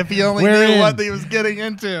 Hey, if he only We're knew in. what he was getting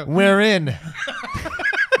into. we're in.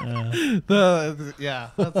 Yeah,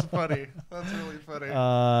 that's funny. That's really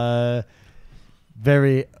funny.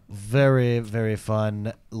 Very, very, very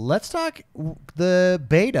fun. Let's talk the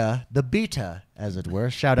beta, as it were.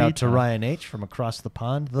 Shout out to Beta. Ryan H. from across the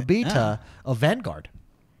pond. The beta of Vanguard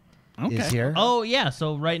is here. Oh yeah,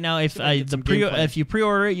 so right now if get some gameplay. if you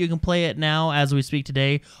pre-order it, you can play it now as we speak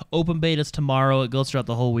today. Open beta's tomorrow. It goes throughout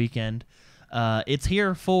the whole weekend. It's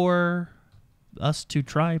here for us to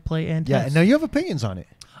try, play, and Yeah, test. now you have opinions on it.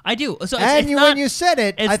 I do. So And it's you, not, when you said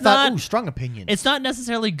it, it's I thought, not- ooh, strong opinions. it's not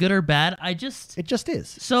necessarily good or bad. It just is.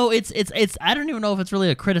 So it's I don't even know if it's really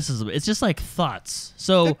a criticism. It's just like thoughts.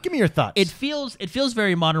 So Give me your thoughts. it feels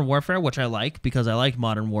very Modern Warfare, which I like because I like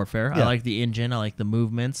Modern Warfare. Yeah. I like the engine. I like the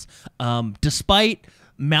movements. Despite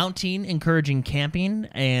mounting encouraging camping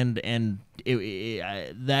and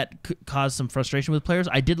that caused some frustration with players,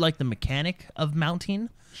 I did like the mechanic of mounting.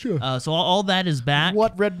 Sure. So all that is back.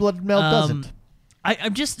 What Red Blood Mel doesn't.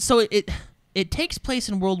 I'm just so it takes place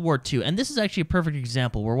in World War II, and this is actually a perfect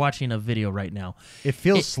example. We're watching a video right now. It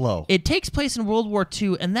feels slow. It takes place in World War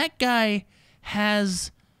II, and that guy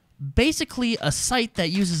has basically a sight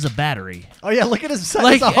that uses a battery. Oh yeah, look at his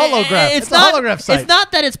site. It's a holograph. It's not, a holograph site. It's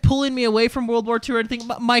not that it's pulling me away from World War II or anything.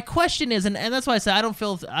 My question is, and that's why I said I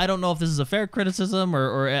don't know if this is a fair criticism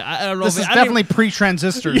or I don't know. This if is I don't definitely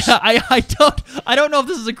pre-transistors. Yeah, I don't know if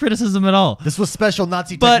this is a criticism at all. This was special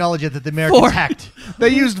Nazi But technology that the Americans hacked. They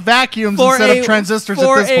used vacuums instead of transistors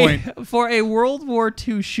at this point. For a World War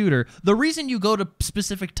II shooter, the reason you go to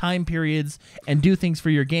specific time periods and do things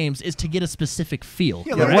for your games is to get a specific feel.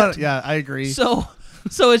 Yeah, correct? What- yeah, I agree. So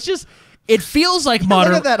it's just it feels like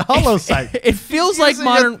modern. Look at that holo site. It feels like Using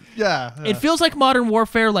modern. it- yeah. It feels like Modern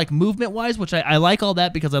Warfare, like movement wise, which I like all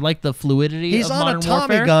that because I like the fluidity He's of on Modern a Tommy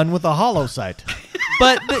Warfare. gun with a holo sight.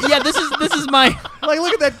 But yeah, this is my Like,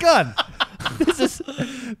 look at that gun.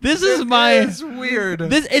 this is my It's weird.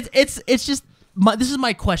 it's just this is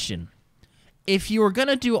my question. If you were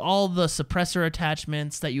gonna do all the suppressor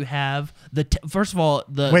attachments that you have, first of all,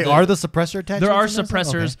 Wait, are the suppressor attachments? there are in this?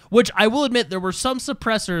 suppressors, Okay. which I will admit there were some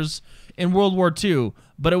suppressors in World War II,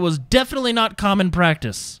 but it was definitely not common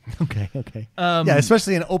practice. Okay. Yeah,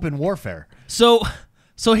 especially in open warfare. So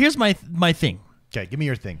here's my thing. Okay, give me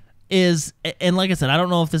your thing. And like I said, I don't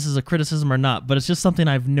know if this is a criticism or not, but it's just something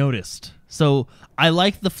I've noticed. So I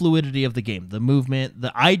like the fluidity of the game, the movement.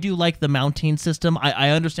 I do like the mounting system. I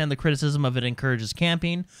understand the criticism of it encourages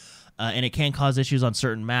camping, and it can cause issues on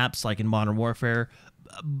certain maps, like in Modern Warfare.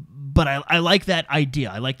 But I like that idea.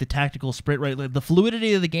 I like the tactical sprint. Right, like the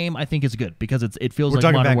fluidity of the game. I think is good because it feels We're like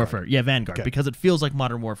talking Modern Vanguard. Warfare. Yeah, Vanguard, Okay. because it feels like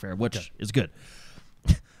Modern Warfare, which is good.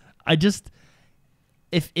 I just.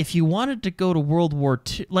 If you wanted to go to World War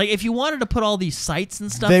II, like if you wanted to put all these sites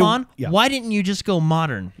and stuff on, why didn't you just go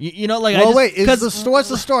modern? You know, like Well, what's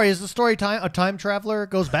the story? Is the story a time traveler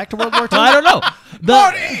goes back to World War II? I don't know.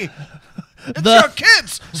 Marty! It's your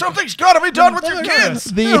kids! Something's got to be done with your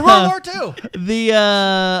kids! World War II.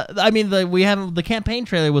 The campaign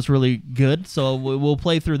trailer was really good, so we'll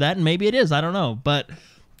play through that, and maybe it is. I don't know, but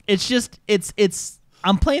it's just it's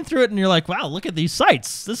I'm playing through it, and you're like, wow, look at these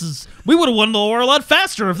sights. We would have won the war a lot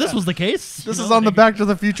faster if this was the case. This is on the Back to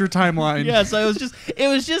the Future timeline. Yeah, so it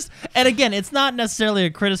was just, and again, it's not necessarily a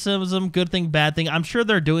criticism, good thing, bad thing. I'm sure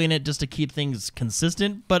they're doing it just to keep things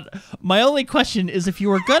consistent. But my only question is, if you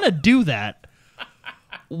were gonna do that,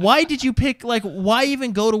 why did you pick, like, why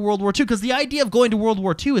even go to World War II? Because the idea of going to World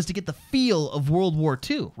War II is to get the feel of World War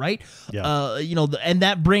II, right? Yeah. And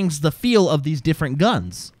that brings the feel of these different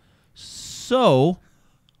guns. So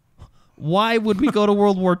why would we go to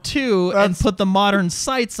World War II and put the modern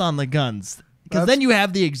sights on the guns? Because then you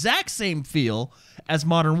have the exact same feel as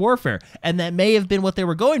Modern Warfare. And that may have been what they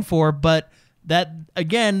were going for, but that,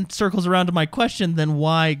 again, circles around to my question, then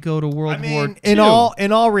why go to World War II? In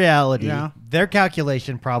all reality, their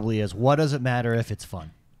calculation probably is, what does it matter if it's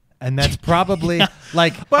fun? And that's probably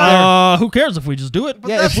like, who cares if we just do it?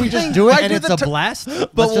 Yeah, if we just do it and it's a blast,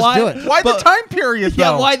 let's just do it. Why the time period, though?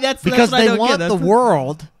 Yeah, why that's because that's they want the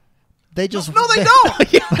world. They just no, they don't.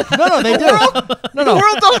 No, they do. The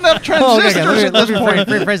world doesn't have transistors at this point.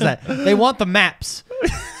 Rephrase that. They want the maps.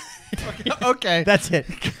 Okay, that's it.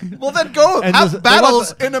 Well, then go have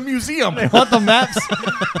battles in a museum. They want the maps.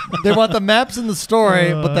 They want the maps in the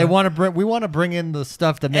story, but they want to bring. We want to bring in the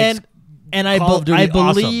stuff that makes. And I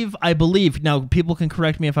believe. Now, people can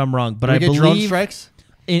correct me if I'm wrong, but I believe drone strikes.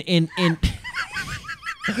 In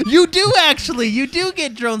you do actually. You do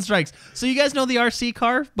get drone strikes. So you guys know the RC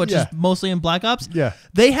car, but just mostly in Black Ops? Yeah.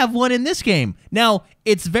 They have one in this game. Now,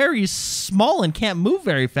 it's very small and can't move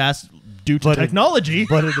very fast due to technology.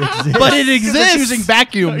 But it exists. But it exists. It's using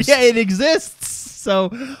vacuums. Yeah, it exists.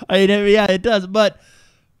 So, it does. But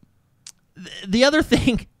the other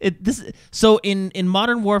thing, in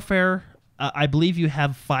Modern Warfare, I believe you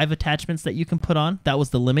have 5 attachments that you can put on. That was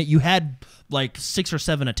the limit. You had like 6 or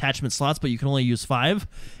 7 attachment slots, but you can only use 5.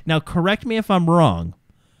 Now, correct me if I'm wrong,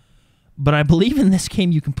 but I believe in this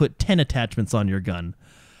game you can put 10 attachments on your gun.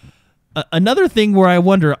 Another thing where I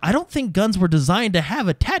wonder, I don't think guns were designed to have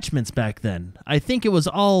attachments back then. I think it was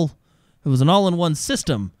an all-in-one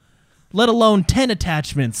system, let alone 10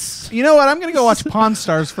 attachments. You know what? I'm going to go watch Pawn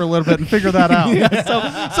Stars for a little bit and figure that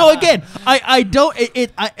out. So again, I don't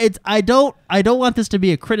want this to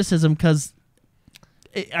be a criticism, because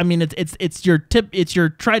it's your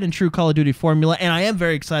tried and true Call of Duty formula, and I am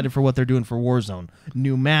very excited for what they're doing for Warzone.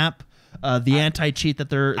 New map, the anti-cheat that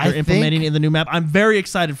they're implementing in the new map. I'm very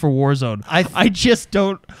excited for Warzone. I just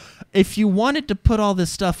don't. If you wanted to put all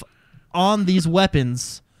this stuff on these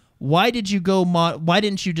weapons, why didn't you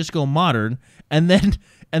just go modern? And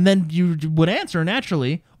then you would answer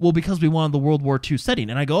naturally, well, because we wanted the World War II setting.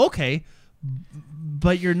 And I go, okay,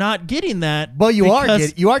 but you're not getting that. Well, you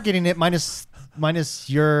are getting it minus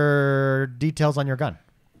your details on your gun.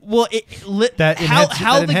 Well,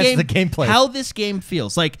 how the gameplay. How this game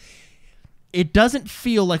feels, like, it doesn't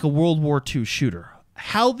feel like a World War II shooter.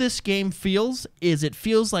 How this game feels is it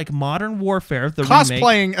feels like Modern Warfare, the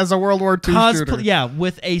cosplaying as a World War II shooter. Yeah,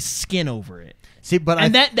 with a skin over it. See, but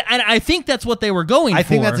I think that's what they were going for. I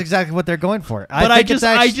think that's exactly what they're going for. But I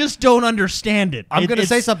just don't understand it. I'm going to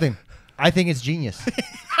say something. I think it's genius.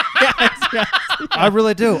 I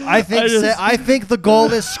really do. I think the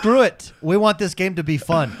goal is screw it. We want this game to be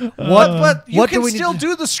fun. But you can still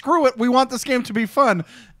do the screw it. We want this game to be fun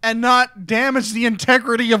and not damage the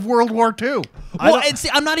integrity of World War II. Well,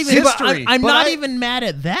 I'm not even. I'm not even mad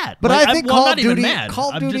at that. But I think Call of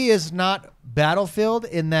Duty is not Battlefield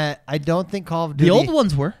in that I don't think Call of Duty. The old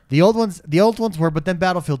ones were. The old ones were, but then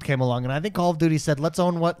Battlefield came along, and I think Call of Duty said, "Let's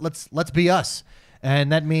own let's be us."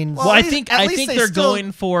 And that means I think they're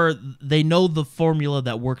going for, they know the formula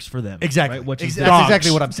that works for them. Exactly. Right? That's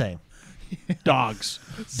exactly what I'm saying. Dogs.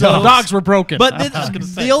 Dogs were broken. But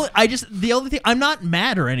the only thing, I'm not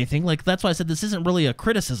mad or anything. Like, that's why I said this isn't really a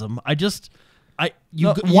criticism.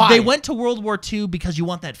 They went to World War II because you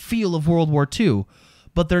want that feel of World War II.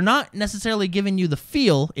 But they're not necessarily giving you the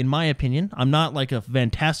feel, in my opinion. I'm not like a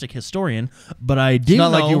fantastic historian, but I do know.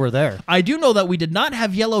 It's not like you were there. I do know that we did not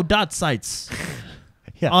have yellow dot sights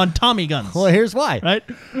on Tommy guns. Well, here's why. Right?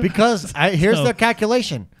 Because here's the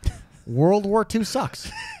calculation. World War II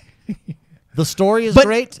sucks. The story is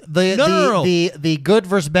great. The good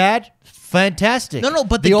versus bad, fantastic.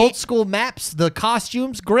 But the old school maps, the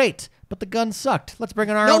costumes, great. But the guns sucked. Let's bring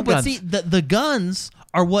in our own guns. No, but see, the guns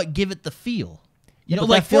are what give it the feel. You know,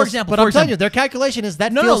 like, for example, I'm telling you, their calculation is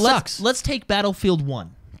that sucks. Let's take Battlefield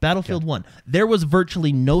 1. Battlefield 1. There was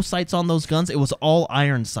virtually no sights on those guns. It was all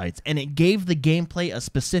iron sights, and it gave the gameplay a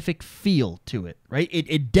specific feel to it, right?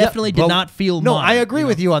 It definitely did not feel modern. I agree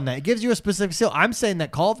with you on that. It gives you a specific feel. I'm saying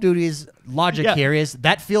that Call of Duty's logic here is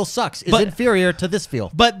that feel sucks, is inferior to this feel.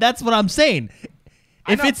 But that's what I'm saying.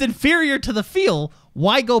 If it's inferior to the feel,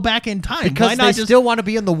 Why go back in time? Because Why not they just still want to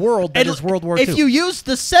be in the world that and is World War II. If you used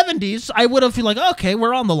the 70s, I would have feel like, okay,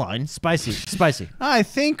 we're on the line. Spicy. I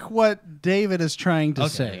think what David is trying to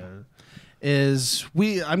say is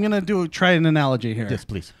I'm going to try an analogy here. Yes,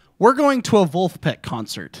 please. We're going to a Wolfpack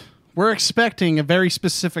concert. We're expecting a very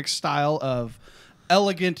specific style of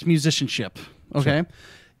elegant musicianship. Okay. Sure.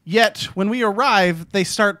 Yet when we arrive, they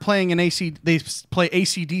start playing they play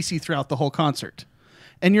AC/DC throughout the whole concert.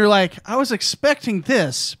 And you're like, I was expecting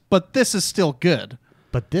this, but this is still good.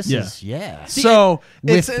 But this is So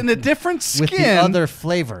it's in a different skin. With the other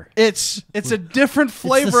flavor. It's a different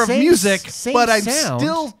flavor of music, but I'm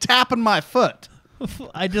still tapping my foot.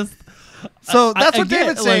 I just... So that's what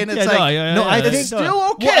David's saying. It's I think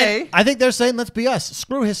still okay. I think they're saying, let's be us.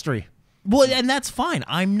 Screw history. Well, and that's fine.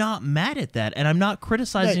 I'm not mad at that, and I'm not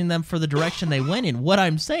criticizing them for the direction they went in. What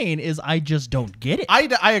I'm saying is I just don't get it.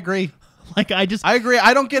 I agree. I agree.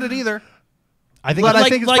 I don't get it either. I think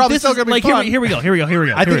it's probably still going to be fun. Here we go.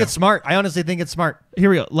 I think it's smart. I honestly think it's smart. Here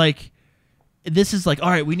we go. Like, this is like, all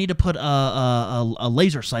right, we need to put a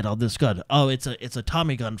laser sight on this gun. Oh, it's a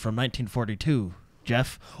Tommy gun from 1942,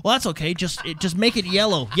 Jeff. Well, that's okay. Just make it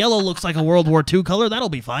yellow. Yellow looks like a World War II color. That'll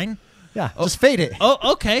be fine. Yeah, just fade it.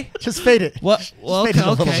 Oh, okay. Just fade it. What? Well,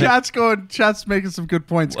 okay. Chat's making some good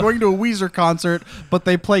points. Going to a Weezer concert, but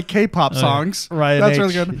they play K-pop songs. Ryan That's H.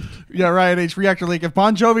 really good. Yeah, Ryan H. Reactor League. If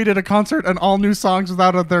Bon Jovi did a concert and all new songs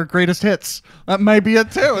without their greatest hits, that may be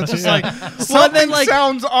it too. It's just like something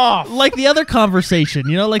sounds off. Like the other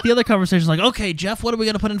conversation, like the other conversation is like, okay, Jeff, what are we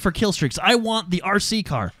going to put in for kill streaks? I want the RC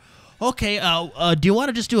car. Okay, do you want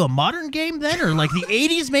to just do a modern game then? Or like the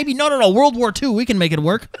 80s maybe? No, World War II. We can make it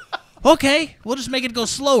work. Okay, we'll just make it go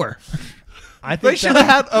slower. I think they should have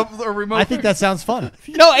had a remote. I think that sounds fun.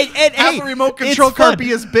 No, and have the remote control car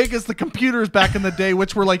be as big as the computers back in the day,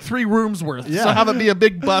 which were like 3 rooms worth. Yeah. So have it be a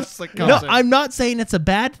big bus that comes in. I'm not saying it's a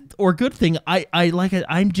bad or good thing. I like it.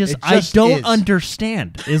 I don't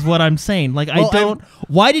understand is what I'm saying. Like, well, I don't.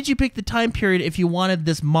 Why did you pick the time period if you wanted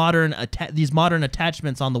this these modern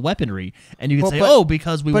attachments on the weaponry? And you could say,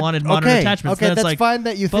 because we wanted modern attachments. Okay, that's fine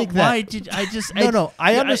that you think that. Why did I just? No.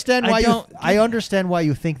 I understand why you. I understand why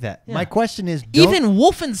you think that. Yeah. My question is, even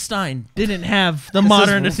Wolfenstein didn't have the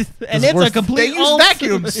modern, and it's a complete. They use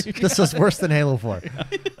vacuums. This is worse than Halo 4.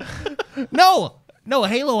 No,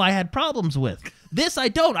 Halo I had problems with. This I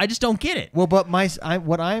don't. I just don't get it. Well, but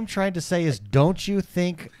what I'm trying to say is, don't you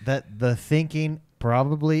think that the thinking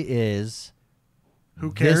probably is,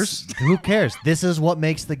 who cares? Who cares? This is what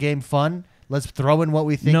makes the game fun. Let's throw in what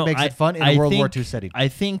we think makes it fun in a World War II setting. I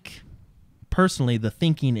think, personally, the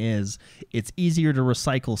thinking is it's easier to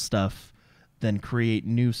recycle stuff than create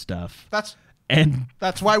new stuff. That's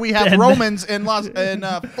why we have Romans in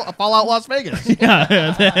Fallout Las Vegas.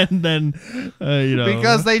 Yeah, and then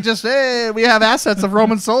because they just we have assets of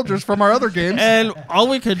Roman soldiers from our other games, and all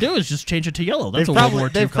we could do is just change it to yellow. That's World War II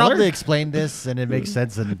They've color. probably explained this, and it makes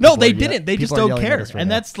sense. And no, they didn't. They just don't care, right and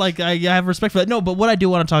now. that's like I have respect for that. No, but what I do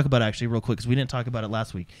want to talk about actually, real quick, because we didn't talk about it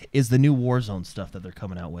last week, is the new Warzone stuff that they're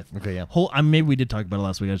coming out with. Okay, yeah. Maybe we did talk about it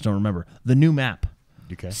last week. I just don't remember the new map.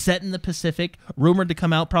 Okay. Set in the Pacific, rumored to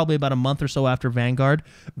come out probably about a month or so after Vanguard.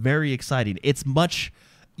 Very exciting. It's much.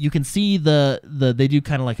 You can see they do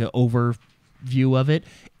kind of like an overview of it.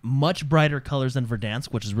 Much brighter colors than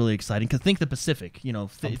Verdansk, which is really exciting. Because think the Pacific,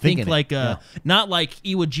 think like not like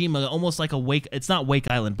Iwo Jima, almost like a Wake. It's not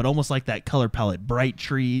Wake Island, but almost like that color palette, bright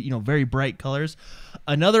tree, very bright colors.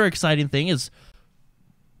 Another exciting thing is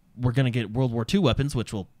we're gonna get World War II weapons,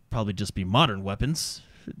 which will probably just be modern weapons.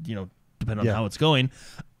 Depending on how it's going.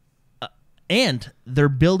 And they're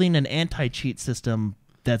building an anti-cheat system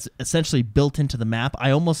that's essentially built into the map.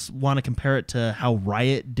 I almost want to compare it to how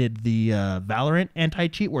Riot did the Valorant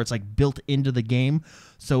anti-cheat, where it's like built into the game.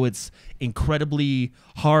 So it's incredibly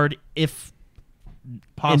hard, if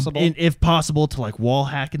possible, to like wall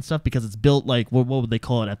hack and stuff, because it's built like, what would they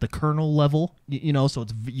call it, at the kernel level, so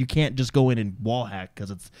you can't just go in and wall hack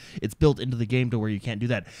because it's built into the game to where you can't do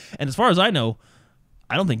that. And as far as I know,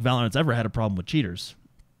 I don't think Valorant's ever had a problem with cheaters,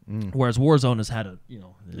 whereas Warzone has had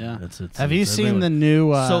Have you seen the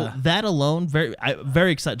new? So that alone,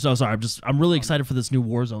 very excited. So sorry, I'm really excited for this new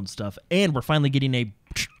Warzone stuff, and we're finally getting a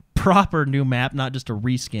proper new map, not just a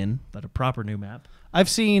reskin, but a proper new map. I've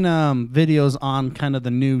seen videos on kind of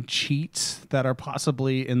the new cheats that are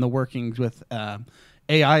possibly in the workings with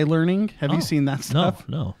AI learning. Have you seen that stuff?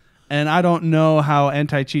 No. And I don't know how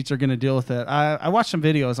anti-cheats are going to deal with it. I watched some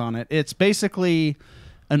videos on it. It's basically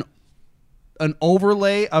an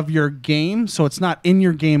overlay of your game, so it's not in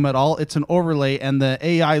your game at all. It's an overlay, and the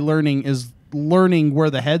AI learning is learning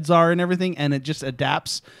where the heads are and everything, and it just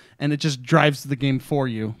adapts and it just drives the game for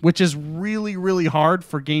you, which is really, really hard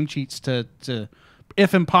for game cheats to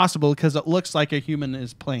if impossible, because it looks like a human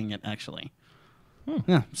is playing it actually.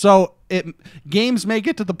 Yeah. So games may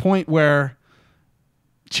get to the point where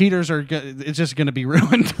cheaters it's just going to be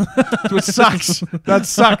ruined, which sucks. That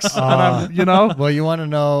sucks. You know. Well, you want to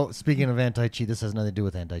know? Speaking of anti-cheat, this has nothing to do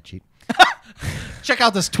with anti-cheat. Check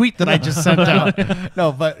out this tweet that I just sent out.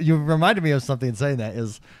 No, but you reminded me of something saying that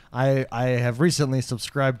is I have recently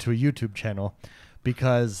subscribed to a YouTube channel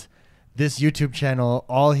because this YouTube channel,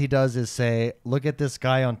 all he does is say, look at this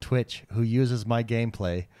guy on Twitch who uses my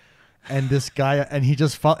gameplay. And this guy, and he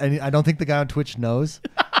just, and I don't think the guy on Twitch knows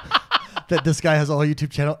that this guy has a whole YouTube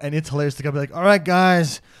channel. And it's hilarious to go be like, all right,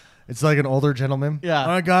 guys. It's like an older gentleman. Yeah. All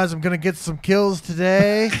right, guys, I'm going to get some kills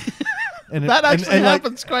today. And that actually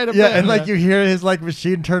happens quite a bit. Yeah, and like you hear his like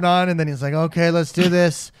machine turn on, and then he's like, "Okay, let's do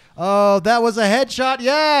this." Oh, that was a headshot.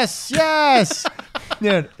 Yes, yes.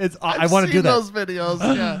 Dude, it's I want to do that. Those videos.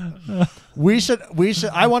 Yeah. We should.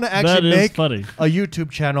 I want to actually make funny. a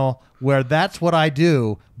YouTube channel where that's what I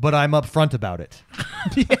do, but I'm upfront about it.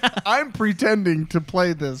 I'm pretending to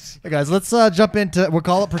play this. Hey guys, let's jump into. We'll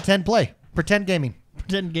call it pretend play, pretend gaming.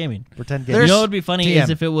 Pretend gaming. Pretend gaming. You know what would be funny TM. is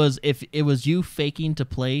if it was you faking to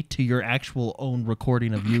play to your actual own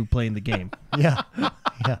recording of you playing the game. Yeah,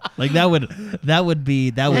 yeah. Like that would be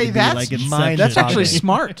that's like mind That's actually boggling.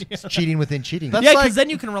 smart. It's cheating within cheating. That's yeah, like- because then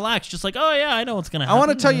you can relax, just like, oh yeah, I know what's gonna happen. I want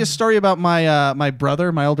to tell you a story about my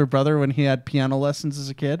my older brother, when he had piano lessons as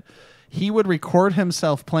a kid. He would record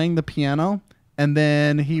himself playing the piano, and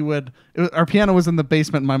then our piano was in the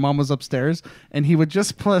basement and my mom was upstairs, and he would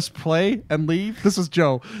just press play and leave. This was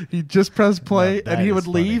Joe. He'd just press play No, and he that would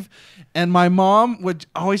is funny. leave. And my mom would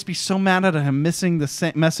always be so mad at him messing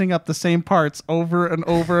up the same parts over and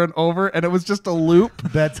over and over, and it was just a loop.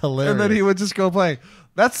 That's hilarious. And then he would just go play.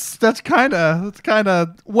 That's kind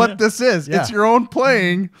of what this is. Yeah. It's your own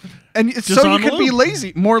playing, and Just so you on can be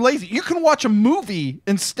loop. more lazy. You can watch a movie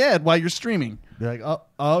instead while you're streaming. Be like,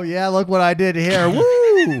 oh yeah, look what I did here.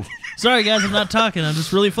 Woo! Sorry guys, I'm not talking. I'm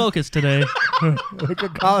just really focused today. We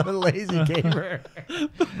could call it a lazy gamer.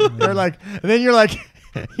 You're like, and then you're like,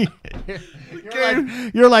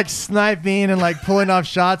 you're like sniping and like pulling off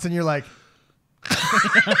shots, and you're like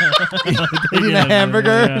eating a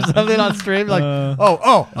hamburger or something on stream. Like,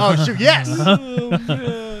 oh, shoot, yes.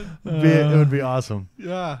 It would be awesome.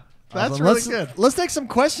 Yeah, that's Awesome. really good. Let's take some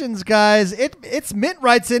questions, guys. It's Mint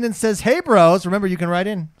writes in and says, "Hey, bros." Remember, you can write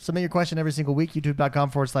in, submit your question every single week.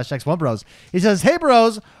 YouTube.com/XoneBros. He says, "Hey,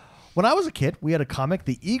 bros. When I was a kid, we had a comic,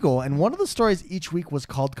 The Eagle, and one of the stories each week was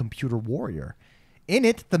called Computer Warrior. In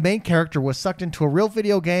it, the main character was sucked into a real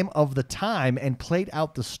video game of the time and played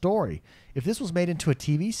out the story. If this was made into a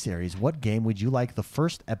TV series, what game would you like the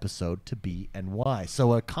first episode to be and why?"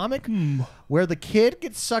 So a comic where the kid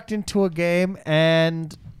gets sucked into a game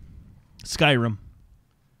and... Skyrim.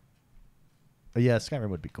 Yeah, Skyrim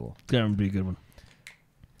would be cool. Skyrim would be a good one.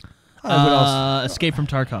 I would also... Escape from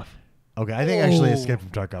Tarkov. Okay, I think actually Escape from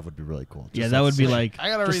Tarkov would be really cool. Yeah, that would be like. I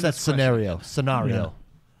gotta Just read that this question. scenario. Yeah.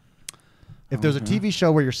 If there's a TV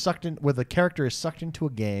show where you're sucked in, where the character is sucked into a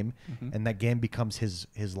game, and that game becomes his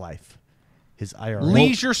life, his IRL.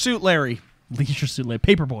 Leisure Suit Larry. Leisure Suit Larry.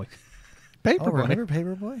 Paperboy. Oh, Paperboy. remember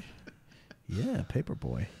Paperboy? Yeah,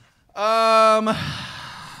 Paperboy.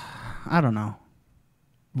 I don't know.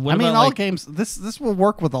 What I mean, about, all like, games. This will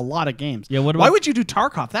work with a lot of games. Yeah, what Why about- would you do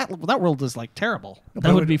Tarkov? That world is like terrible.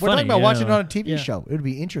 That would be We're funny. talking about yeah. watching it on a TV Yeah. show. It would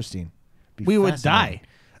be interesting. Be We would fascinating.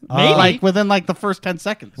 die. Maybe. Like within like the first 10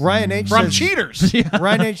 seconds. Ryan H From says, cheaters.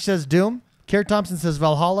 Ryan H says Doom. Kerry Thompson says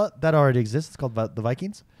Valhalla. That already exists. It's called the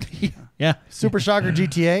Vikings. Yeah. Super Shocker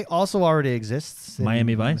GTA also already exists.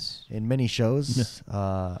 Miami Vice. In many shows.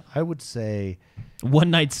 I would say One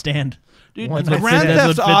Night Stand. Dude, One Grand Night Stand.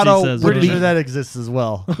 Theft That's what Fitzy Auto says, would pretty be sure that exists as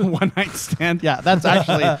well. One Night Stand. Yeah, that's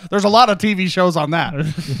actually there's a lot of TV shows on that.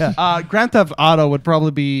 Yeah. Grand Theft Auto would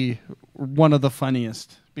probably be one of the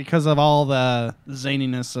funniest because of all the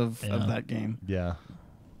zaniness of that game. Yeah.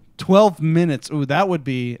 12 minutes. Ooh, that would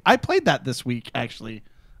be. I played that this week, actually.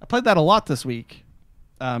 I played that a lot this week.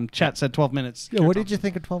 Chat said 12 minutes. Yeah. What did you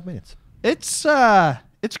think of 12 minutes? It's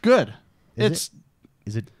good. Is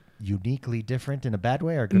it uniquely different in a bad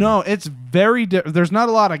way or good? No, it's very there's not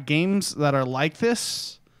a lot of games that are like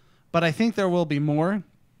this, but I think there will be more.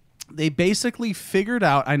 They basically figured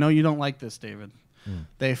out, I know you don't like this, David.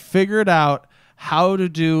 They figured out how to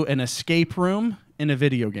do an escape room in a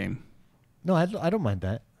video game. No, I don't mind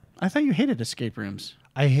that. I thought you hated escape rooms.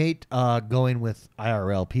 I hate going with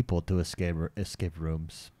IRL people to escape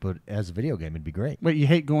rooms, but as a video game, it'd be great. Wait, you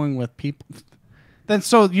hate going with people? Then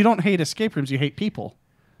so you don't hate escape rooms, you hate people.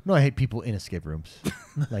 No, I hate people in escape rooms.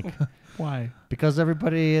 Like, Why? because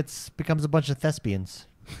everybody becomes a bunch of thespians.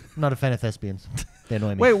 I'm not a fan of thespians. They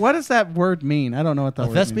annoy me. Wait, what does that word mean? I don't know what that a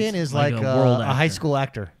word thespian means. is Like like a world a high actor. school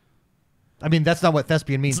actor. I mean, that's not what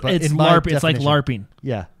thespian means, but It's in my LARP. It's like definition- LARPing.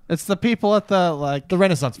 Yeah, It's the people at the the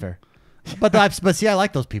Renaissance Fair. But see, I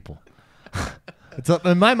like those people. It's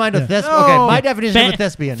in my mind a thespian. No. Okay, my definition of a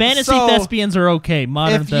thespian. Fantasy So, thespians are okay.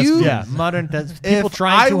 Modern if you- thespians. Yeah, modern people If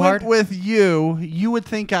trying I too went hard. with you would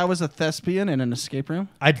think I was a thespian in an escape room.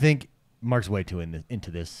 I'd think Mark's way too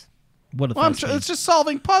into this. What a Well, thespian. it's just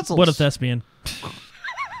solving puzzles. What a thespian.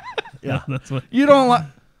 Yeah. That's what. You don't like.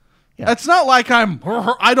 Yeah. It's not like I'm.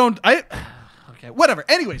 I don't. Okay, whatever.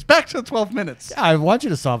 Anyways, back to 12 minutes. I want you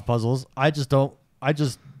to solve puzzles. I just don't. I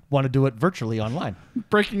just want to do it virtually online.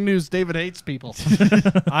 Breaking news: David hates people.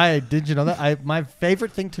 Did you know that? My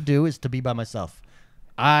favorite thing to do is to be by myself.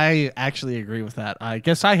 I actually agree with that. I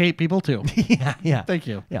guess I hate people too. yeah. Thank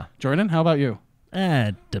you. Yeah. Jordan, how about you?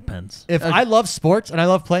 It depends. If I love sports and I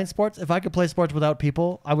love playing sports, if I could play sports without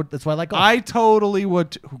people, I would. That's why I like golf. I totally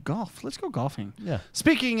would. Golf. Let's go golfing. Yeah.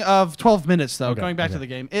 Speaking of 12 minutes, though, Okay, going back okay. to the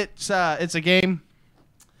game, it's a game.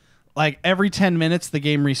 Like every 10 minutes, the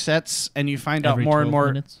game resets, and you find out Every more and 12 more.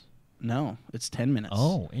 minutes? No, it's 10 minutes.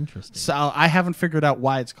 Oh, interesting. So I haven't figured out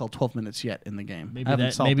why it's called 12 minutes yet in the game. I Maybe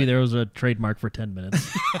haven't solved maybe it. there was a trademark for 10 minutes.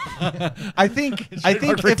 I think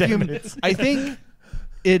for if 10 you minutes. I think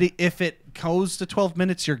if it goes to 12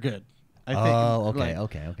 minutes, you're good. I think. Oh, okay, like-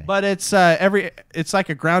 okay. But it's like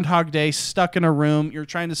a Groundhog Day, stuck in a room. You're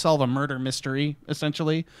trying to solve a murder mystery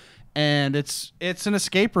essentially, and it's an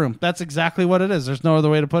escape room. That's exactly what it is. There's no other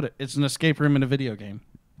way to put it. It's an escape room in a video game.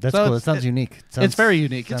 That's So cool. It it's- sounds unique. It's very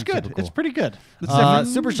unique. It's sounds good. super cool. It's pretty good. It's different.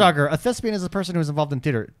 Super Shocker. A thespian is a person who is involved in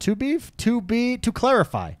theater. To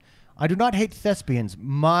clarify, I do not hate thespians.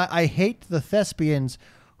 I hate the thespians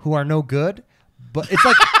who are no good. But it's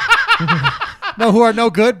like no, who are no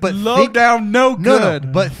good, but Low down, no No,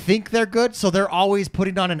 good. but think they're good, so they're always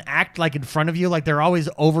putting on an act like in front of you, like they're always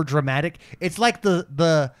over dramatic. It's like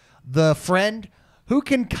the friend who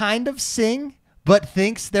can kind of sing but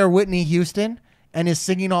thinks they're Whitney Houston and is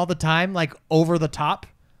singing all the time, like over the top.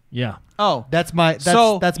 yeah. Oh, That's my.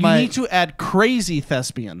 That's you my. need to add crazy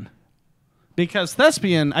thespian, because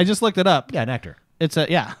thespian. I just looked it up. Yeah, an actor. It's a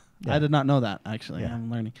Yeah. I did not know that actually. Yeah.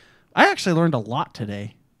 I'm learning. I actually learned a lot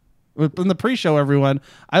today. In the pre-show, everyone,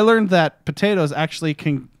 I learned that potatoes actually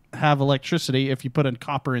can have electricity if you put in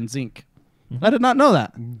copper and zinc. I did not know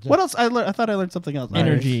that. What else? I thought I learned something else.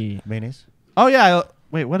 Energy. Mayonnaise. Oh yeah.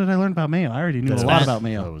 Wait, what did I learn about mayo? I already knew That's a lot fast. about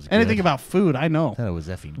mayo. That was Anything good. about food, I know. That was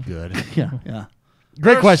effing good. Yeah.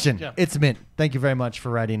 Great First- question. yeah. It's Mint. Thank you very much for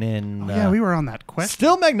writing in. Yeah, we were on that question.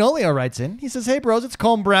 Still Magnolia writes in. He says, "Hey bros, it's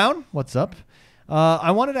Colm Brown. What's up?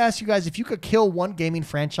 I wanted to ask you guys if you could kill one gaming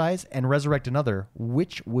franchise and resurrect another,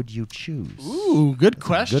 which would you choose?" Ooh, good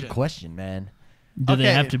question. Good question, man. Do they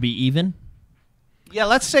Okay. have to be even? Yeah,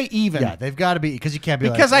 let's say even. Yeah, they've got to be because you can't be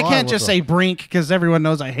Because like, I "Well, can't just will say go." brink because everyone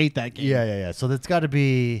knows I hate that game. Yeah. So that's got to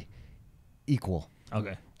be equal.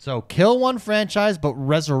 Okay. So kill one franchise but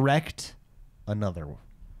resurrect another.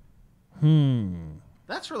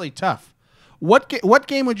 That's really tough. What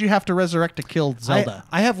game would you have to resurrect to kill Zelda?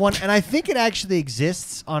 I have one, and I think it actually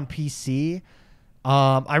exists on PC.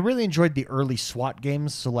 I really enjoyed the early SWAT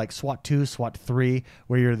games, so like SWAT 2, SWAT 3,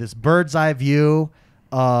 where you're this bird's eye view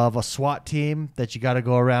of a SWAT team that you got to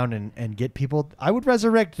go around and get people. I would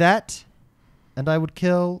resurrect that, and I would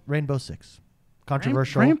kill Rainbow Six.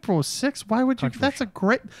 Controversial. Rainbow Six? Why would you?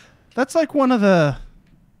 Controversial. That's like one of the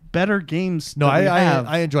better games. No, that we have.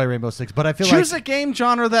 I enjoy Rainbow Six, but I feel Choose like a game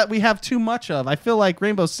genre that we have too much of. I feel like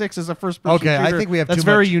Rainbow Six is a first-person okay. I shooter think we have that's too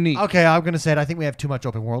very much. unique. Okay, I'm gonna say it. I think we have too much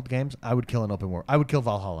open world games. I would kill an open world. I would kill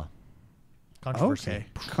Valhalla. Controversy. Okay,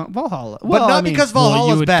 Valhalla, But well, not I mean, because Well, you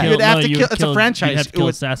Valhalla's would bad. kill- You'd have no, to you kill. would It's kill- a you'd franchise. have to kill It would-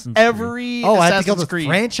 Assassin's Creed. every Oh, I have to kill Assassin's the Creed.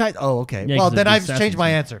 franchise. Oh, okay. Yeah, well, 'cause then it'd be I've changed Assassin's my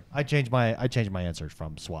Creed. answer. I changed my answer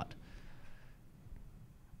from SWAT.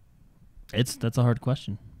 That's a hard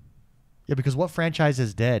question. Yeah, because what franchise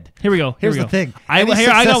is dead? Here we go. Here's we the go. thing. I Any got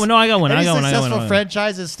success- one. No, I got one. Any I got one. successful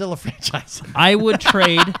franchise is still a franchise. I would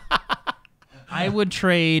trade. I would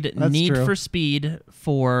trade That's Need true. for Speed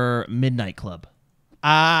for Midnight Club.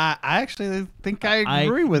 I actually think I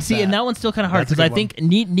agree with see, that. and that one's still kind of hard That's a because I good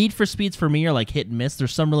think Need for Speeds for me are like hit and miss.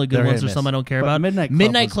 There's some really good They're ones. hit and There's some miss. I don't care But about.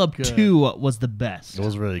 Midnight Club was good. 2 was the best. It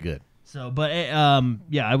was really good. So, but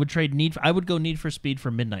yeah, I would trade I would go Need for Speed for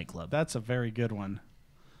Midnight Club. That's a very good one.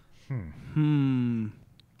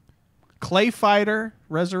 Clay Fighter,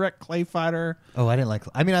 resurrect Clay Fighter. Oh, I didn't like.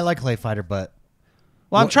 I mean, I like Clay Fighter, but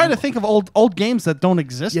Well, I'm trying to think of old games that don't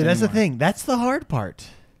exist. yeah, that's the anymore. thing. That's the hard part.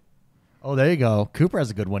 Oh, there you go. Cooper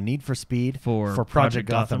has a good one. Need for Speed For Project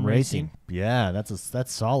Gotham Racing. Yeah,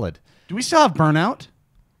 that's solid. Do we still have Burnout?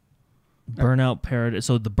 Burnout Paradise.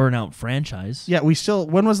 So the Burnout franchise. Yeah, we still.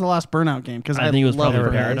 When was the last Burnout game? Because I think it was love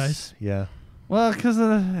probably Burnout. Paradise. Yeah. Well, because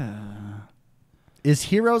Is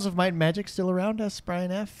Heroes of Might and Magic still around us,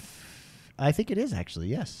 Brian F? I think it is actually.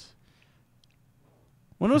 Yes.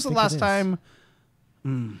 when was the think last it is. time?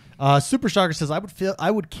 Super Stalker says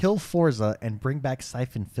I would kill Forza and bring back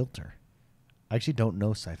Siphon Filter. I actually don't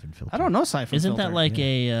know Siphon Filter. I don't know. Siphon Isn't Filter. that like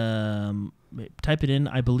a? Type it in.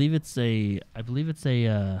 I believe it's a. I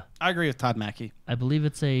agree with Todd Mackey. I believe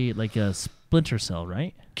it's a like a Splinter Cell,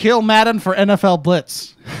 right? Kill Madden for NFL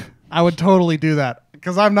Blitz. I would totally do that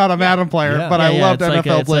because I'm not a Madden player, Yeah. but I loved it's NFL like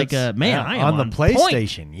a, it's Blitz. like a, man, Yeah, I am on the point.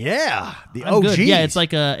 PlayStation. Yeah, the I'm OG. good. Yeah, it's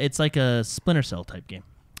like a Splinter Cell type game.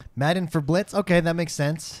 Madden for Blitz. Okay, that makes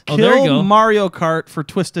sense. Oh, there you Kill go. Mario Kart for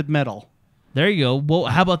Twisted Metal. There you go. Well,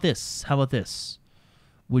 how about this?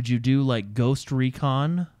 Would you do like Ghost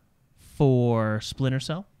Recon for Splinter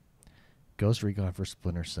Cell? Ghost Recon for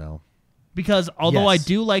Splinter Cell. Because although Yes. I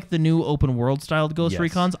do like the new open world styled Ghost Yes.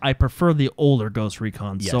 Recons, I prefer the older Ghost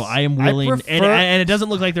Recons. So Yes. I am I willing, prefer- and it doesn't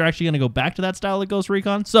look like they're actually going to go back to that style of Ghost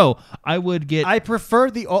Recon. So I would get. I prefer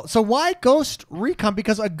the so why Ghost Recon?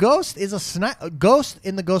 Because a ghost is a ghost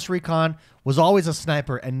in the Ghost Recon was always a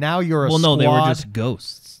sniper, and now you're a well, squad. no, they were just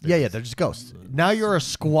ghosts. Yeah, they're just ghosts. Now you're a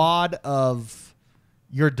squad of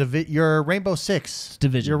your Rainbow Six. It's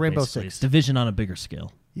Division. You're Rainbow basically. Six. It's Division on a bigger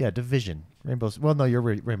scale. Yeah, Division. Well, no, you're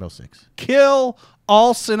Rainbow Six. Kill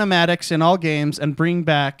all cinematics in all games and bring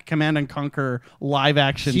back Command and Conquer live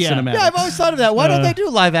action Yeah. cinematics. Yeah, I've always thought of that. Why don't they do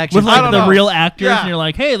live action? With I like don't the know. real actors, Yeah. and you're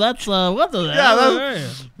like, hey, that's what the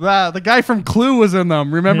Yeah, the guy from Clue was in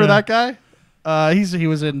them. Remember Yeah. that guy? He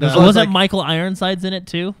was in. always Wasn't like- Michael Ironsides in it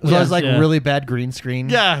too? it was always like Yeah. really bad green screen.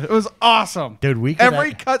 Yeah, it was awesome. Dude, we could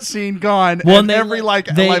Every cutscene gone. Well, and and every live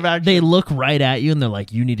action. they look right at you and they're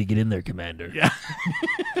like, "You need to get in there, Commander." Yeah.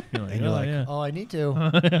 You're like, And you're "Oh, like, yeah." oh, I need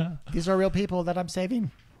to. These are real people that I'm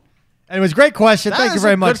saving. Anyways, great question. Thank you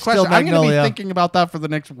very much, Still I'm going to be Magnolia. thinking about that for the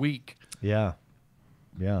next week. Yeah.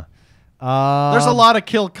 Yeah. There's a lot of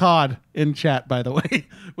kill COD in chat, by the way,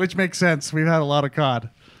 which makes sense. We've had a lot of COD.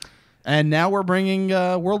 And now we're bringing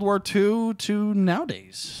World War II to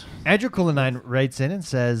nowadays. Andrew Cullinine writes in and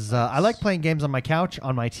says, I like playing games on my couch,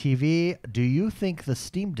 on my TV. Do you think the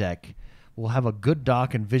Steam Deck will have a good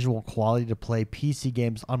dock and visual quality to play PC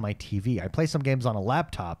games on my TV? I play some games on a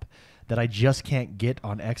laptop that I just can't get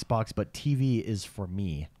on Xbox, but TV is for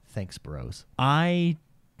me. Thanks, bros. I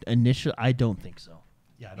don't think so.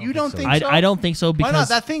 Yeah, You don't think so? I don't think so Why not? because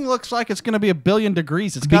That thing looks like it's going to be 1,000,000,000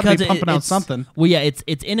 degrees. It's got to be pumping out it's- something. Well, yeah,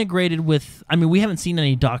 it's integrated with. I mean, we haven't seen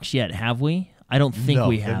any docks yet, have we? I don't think no,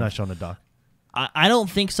 we they've have. not shown a dock. I don't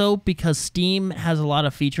think so because Steam has a lot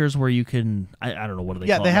of features where you can. I don't know what do they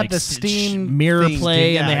Yeah, call they it? have like the Steam mirror thing.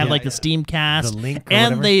 play, and Yeah, they have yeah, like yeah. the Steam Cast, The Link or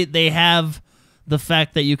and whatever. they have the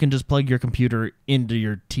fact that you can just plug your computer into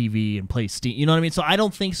your TV and play Steam. You know what I mean? So I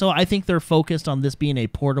don't think so. I think they're focused on this being a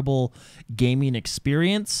portable gaming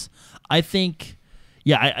experience. I think,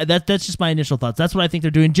 yeah, that's just my initial thoughts. That's what I think they're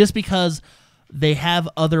doing, just because they have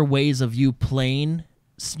other ways of you playing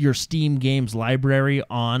your Steam games library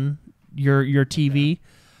on your TV.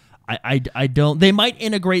 I don't. They might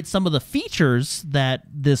integrate some of the features that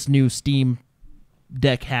this new Steam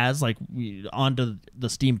Deck has, like onto the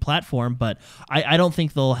Steam platform, but I don't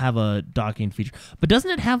think they'll have a docking feature. But does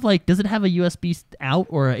it have a USB out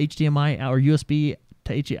or a HDMI out or USB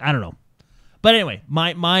to HDMI? I don't know. But anyway,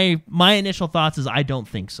 my initial thoughts is I don't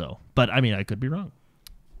think so. But I mean, I could be wrong.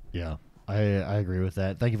 Yeah, I agree with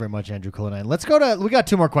that. Thank you very much, Andrew Cullinine. We got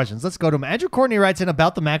two more questions. Let's go to him. Andrew Courtney writes in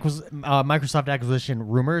about the Microsoft acquisition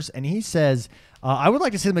rumors, and he says, I would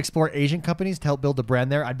like to see them explore Asian companies to help build a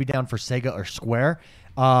brand there. I'd be down for Sega or Square.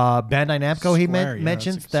 Bandai Namco, he Square, yeah,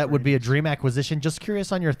 mentions that's that would be a dream acquisition. Just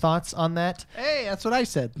curious on your thoughts on that. Hey, that's what I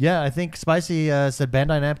said. Yeah, I think Spicy said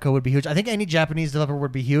Bandai Namco would be huge. I think any Japanese developer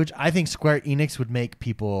would be huge. I think Square Enix would make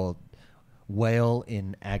people wail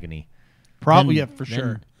in agony. Probably, Then- yeah, for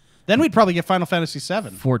sure. Then we'd probably get Final Fantasy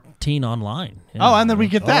VII. 14 online. Yeah. Oh, and then we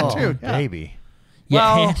get that Oh, too. Yeah. baby.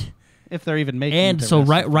 Yeah, Well, and- if they're even making. And the so rest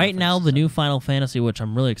right of right Final now, Fantasy the VII. new Final Fantasy, which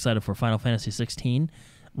I'm really excited for, Final Fantasy 16.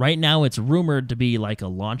 Right now, it's rumored to be like a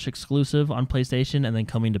launch exclusive on PlayStation and then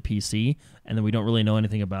coming to PC, and then we don't really know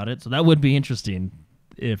anything about it. So that would be interesting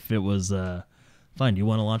if it was fine. You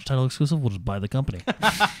want a launch title exclusive? We'll just buy the company.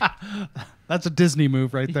 That's a Disney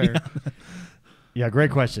move right there. Yeah,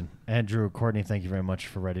 great question. Andrew Courtney, thank you very much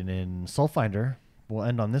for writing in. Soulfinder, we'll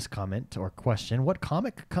end on this comment or question. What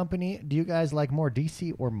comic company do you guys like more,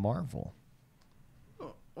 DC or Marvel?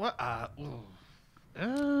 What?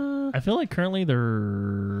 I feel like currently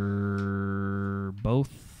they're both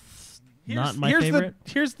not my favorite.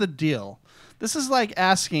 Here's the deal. This is like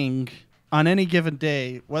asking on any given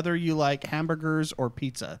day whether you like hamburgers or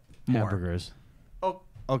pizza more. Hamburgers. Oh,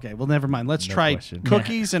 okay. Well, never mind. Let's No try question.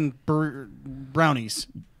 cookies and brownies.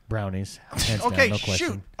 Brownies. Hands Okay, down, no question.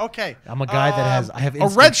 shoot. Okay. I'm a guy that has. I have a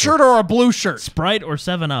instinct red for- shirt or a blue shirt. Sprite or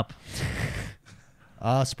 7-Up?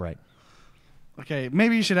 Sprite. Okay,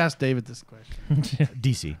 maybe you should ask David this question.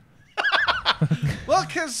 DC. Well,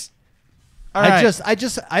 because I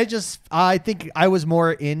think I was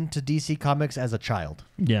more into DC comics as a child.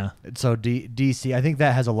 Yeah. So DC, I think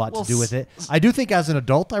that has a lot to do with it. I do think as an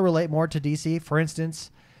adult, I relate more to DC. For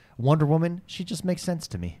instance, Wonder Woman, she just makes sense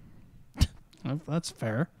to me. that's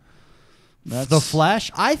fair. The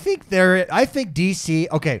Flash, I think DC.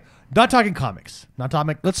 Okay, not talking comics, not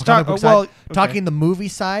talking. Let's comic talk- book well, side, okay. talking the movie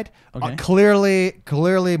side. Okay. Clearly,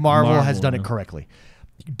 Marvel has Marvel, done it yeah. correctly.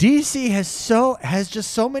 DC has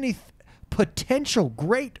just so many potential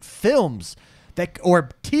great films or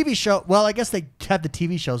TV show. Well, I guess they have the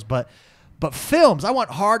TV shows, but films. I want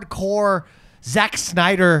hardcore Zack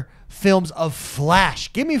Snyder films of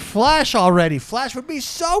Flash. Give me Flash already. Flash would be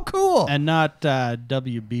so cool. And not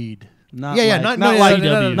WB'd. Not Yeah, like, not not no, like no,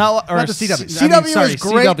 no, no, not not the CW. I mean, CW sorry, is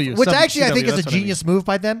great, CW, which actually I think is a that's what I mean. genius move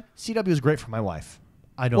by them. CW is great for my wife.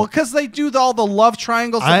 I don't. Well, because they do all the love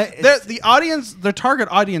triangles. The audience, their target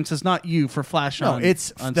audience is not you for Flash. No, on,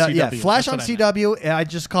 it's on the, CW. yeah, Flash on That's what I meant. CW. And I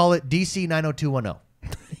just call it DC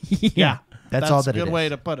 90210. Yeah, That's all that a it good is. way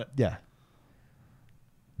to put it. Yeah.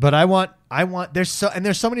 But I want there's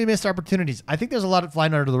so many missed opportunities. I think there's a lot of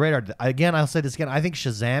flying under the radar. Again, I'll say this again. I think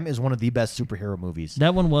Shazam is one of the best superhero movies.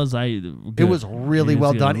 That one was It was really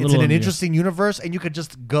well done. It's in an interesting universe, and you could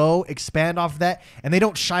just go expand off that. And they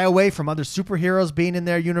don't shy away from other superheroes being in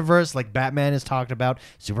their universe, like Batman is talked about,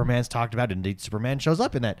 Superman's talked about. Indeed, Superman shows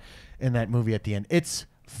up in that movie at the end. It's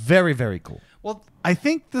very, very cool. Well, I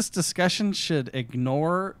think this discussion should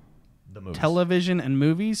ignore The movies. television and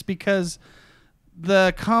movies because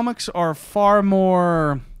the comics are far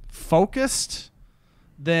more focused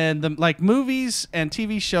than movies and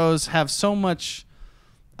TV shows have so much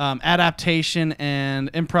adaptation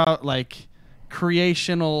and improv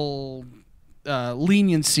creational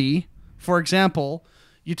leniency. For example,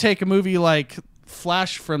 you take a movie like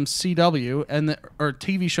Flash from CW or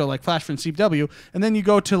TV show like Flash from CW, and then you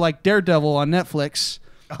go to like Daredevil on Netflix.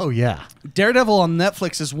 Oh yeah, Daredevil on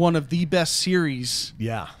Netflix is one of the best series.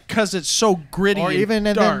 yeah. Because it's so gritty Or even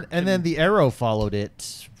and dark. and then the Arrow followed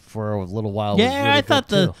it for a little while. It was Yeah, really I thought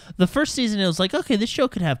good, too. the first season it was like, okay, this show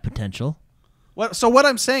could have potential. What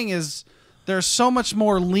I'm saying is there's so much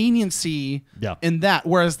more leniency Yeah. in that,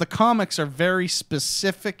 whereas the comics are very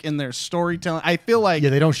specific in their storytelling. I feel like Yeah,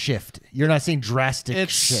 they don't shift. You're not seeing drastic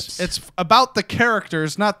shifts. it's about the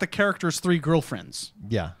characters, not the characters' 3 girlfriends,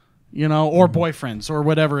 yeah. or boyfriends or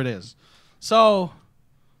whatever it is. So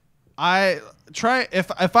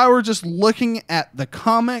if I were just looking at the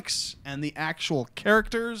comics and the actual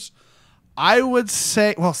characters, I would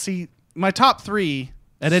say, well, see, my top 3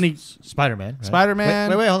 at any Spider-Man. Right?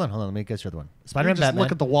 Spider-Man. Wait, hold on. Let me guess the other one. Spider-Man, just Batman.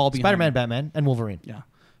 look at the wall behind Spider-Man, me. Batman, and Wolverine. Yeah.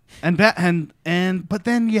 But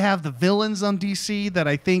then you have the villains on DC that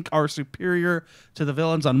I think are superior to the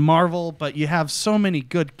villains on Marvel, but you have so many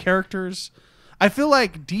good characters. I feel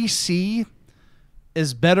like DC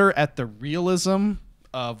is better at the realism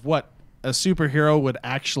of what a superhero would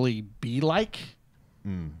actually be like.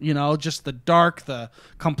 Just the dark, the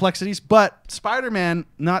complexities. But Spider-Man,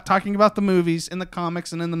 not talking about the movies, in the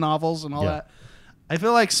comics and in the novels and all that, I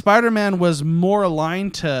feel like Spider-Man was more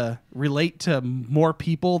aligned to relate to more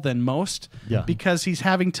people than most because he's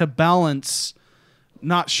having to balance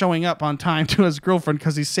not showing up on time to his girlfriend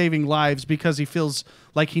because he's saving lives because he feels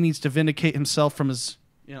like he needs to vindicate himself from his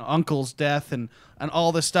uncle's death and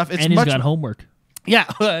all this stuff. It's And he's got homework. Yeah,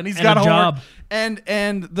 and he's And got a homework. job.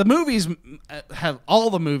 And the movies have all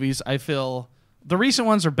the movies. I feel the recent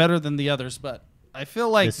ones are better than the others, but I feel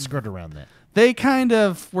like They skirt around that. they kind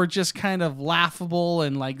of were just kind of laughable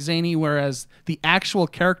and like zany, whereas the actual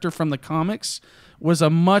character from the comics was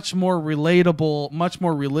a much more relatable, much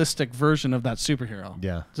more realistic version of that superhero.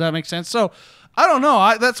 Yeah. Does that make sense? So I don't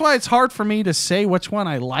know. That's why it's hard for me to say which one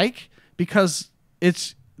I like because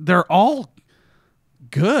they're all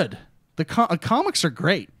good. The comics are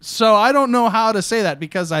great. So I don't know how to say that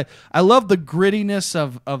because I love the grittiness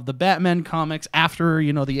of the Batman comics after,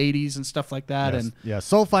 the 80s and stuff like that. Yes. And yeah,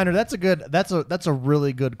 Soul Finder. That's a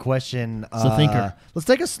really good question. It's a thinker.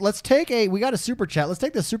 We got a super chat. Let's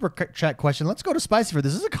take the super chat question. Let's go to Spicy for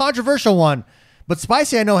this. This is a controversial one, but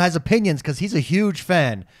Spicy I know has opinions because he's a huge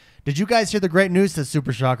fan. Did you guys hear the great news? Says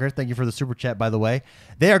Super Shocker. Thank you for the super chat, by the way.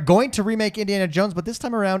 They are going to remake Indiana Jones, but this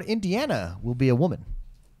time around, Indiana will be a woman.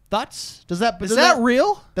 Thoughts? Is that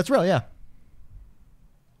real? That's real, yeah.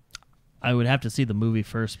 I would have to see the movie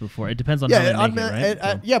first before. It depends on how they make it,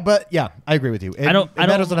 right? Yeah, I agree with you.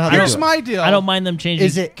 Here's my deal. I don't mind them changing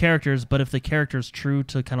Is it- characters, but if the character's true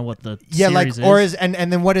to kind of what the Yeah, series like, or is, and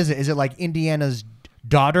then what is it? Is it like Indiana's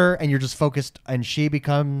daughter, and you're just focused, and she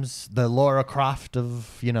becomes the Laura Croft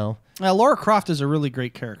of, you know? Laura Croft is a really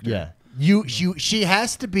great character. Yeah, she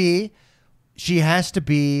has to be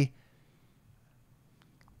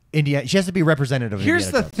Indiana. She has to be representative of Here's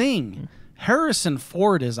Indiana the Jones. thing: Harrison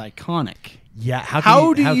Ford is iconic. Yeah,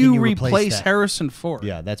 How do you replace replace that? Harrison Ford?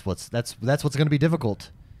 Yeah, that's what's going to be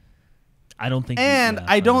difficult. I don't think. And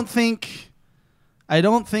I don't think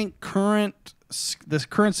this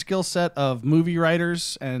current skill set of movie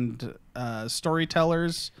writers and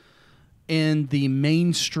storytellers in the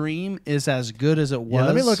mainstream is as good as it was. Yeah,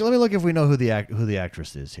 let me look if we know who the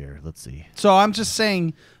actress is here. Let's see. So I'm just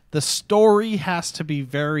saying the story has to be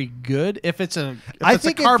very good. If it's a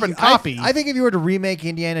carbon copy, I think if you were to remake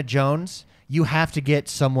Indiana Jones, you have to get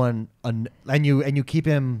someone and you keep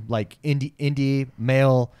him like indie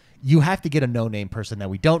male. You have to get a no-name person that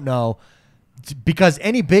we don't know, because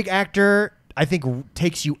any big actor, I think,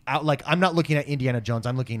 takes you out. Like, I'm not looking at Indiana Jones.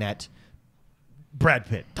 I'm looking at Brad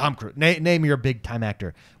Pitt, Tom Cruise. Name your big-time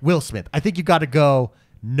actor. Will Smith. I think you got to go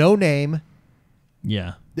no name.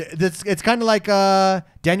 Yeah. It's kind of like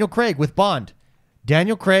Daniel Craig with Bond.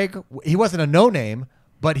 Daniel Craig, he wasn't a no name,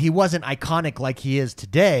 but he wasn't iconic like he is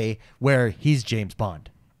today, where he's James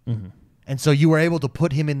Bond. Mm-hmm. And so you were able to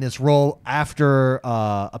put him in this role after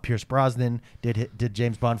a Pierce Brosnan did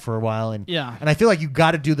James Bond for a while, and I feel like you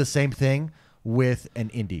got to do the same thing with an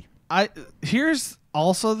indie. Here's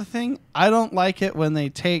also the thing: I don't like it when they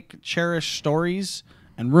take cherished stories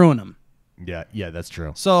and ruin them. Yeah, that's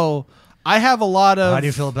true. So I have a lot of. How do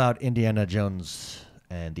you feel about Indiana Jones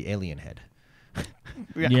and the alien head?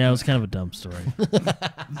 Yeah, it was kind of a dumb story,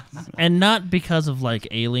 and not because of like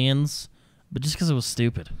aliens, but just because it was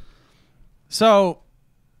stupid. So,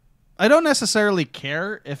 I don't necessarily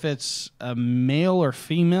care if it's a male or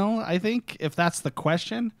female, I think, if that's the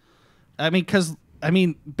question.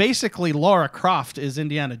 Basically, Laura Croft is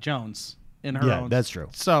Indiana Jones in her own. Yeah, that's true.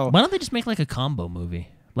 So, why don't they just make like a combo movie?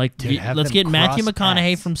 Like, Dude, let's get Matthew cross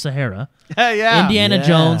McConaughey paths. from Sahara, yeah. Indiana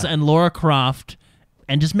Jones, and Laura Croft,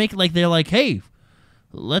 and just make it like they're like, hey,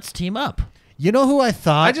 let's team up. You know who I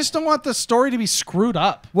thought? I just don't want the story to be screwed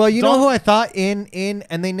up. Well, you know who I thought in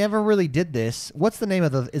and they never really did this. What's the name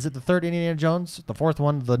of is it the third Indiana Jones? The fourth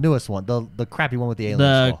one? The newest one? The crappy one with the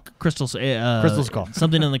alien skull? Crystal Skull.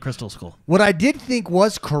 Something in the Crystal Skull. What I did think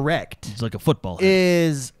was correct It's like a football head.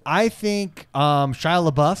 is I think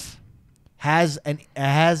Shia LaBeouf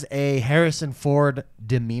has a Harrison Ford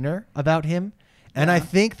demeanor about him, and I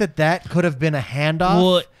think that could have been a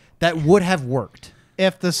handoff that would have worked.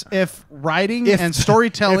 If writing and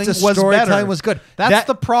storytelling if the was storytelling better, was good. That's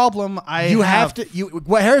the problem.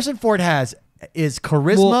 What Harrison Ford has is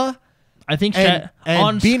charisma. Well, I think and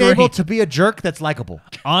on being screen, able to be a jerk that's likable.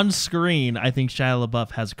 on screen, I think Shia LaBeouf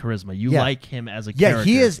has charisma. You like him as a Yeah, character.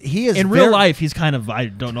 he is in real life. He's kind of. I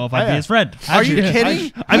don't know if I'd be his friend. Are you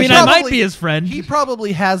kidding? I might be his friend. He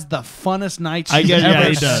probably has the funnest nights I guess, ever,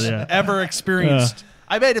 he does, ever experienced.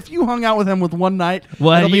 I bet if you hung out with him with one night,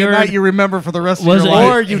 Well, it'll be a night you remember for the rest of Was your it-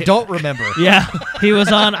 life. Or you don't remember. Yeah, he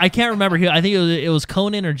was on. I can't remember. I think it was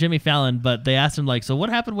Conan or Jimmy Fallon. But they asked him like, "So what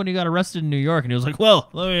happened when you got arrested in New York?" And he was like, "Well,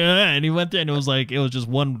 oh, yeah." And he went there, and it was just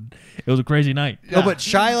one. It was a crazy night. No, but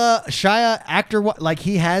Shia actor, like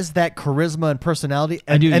he has that charisma and personality,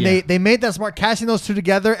 and, they made that smart casting those two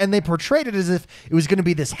together, and they portrayed it as if it was going to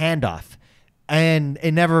be this handoff, and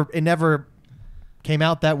it never came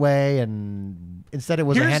out that way, and instead it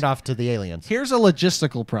was a handoff to the aliens. Here's a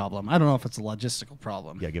logistical problem. I don't know if it's a logistical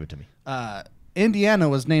problem. Yeah, give it to me. Indiana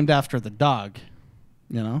was named after the dog.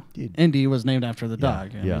 You know, Indy was named after the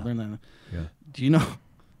dog. Yeah. Do you know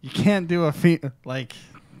you can't do like?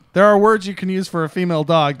 There are words you can use for a female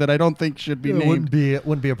dog that I don't think should be named. It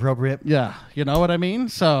wouldn't be appropriate. Yeah, you know what I mean.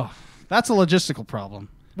 So that's a logistical problem.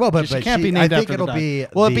 Well, but she can't be named I think after it'll the be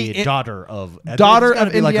dog. Well, the daughter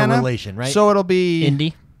of Indiana, like a relation, right? So it'll be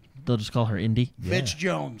Indy. They'll just call her Indy. Bitch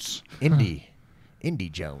Jones. Indy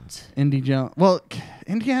Jones. Indy Jones. Well,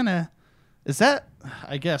 Indiana, is that?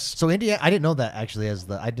 I guess. So Indiana, I didn't know that actually.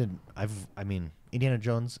 Indiana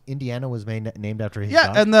Jones. Indiana was named after his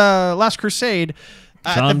dog. And the Last Crusade,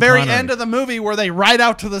 at the very end of the movie where they ride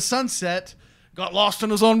out to the sunset, got lost in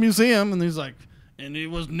his own museum, and he's like, and he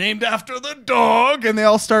was named after the dog, and they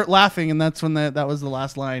all start laughing, and that's when that was the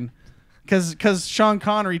last line. Because Sean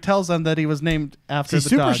Connery tells them that he was named after the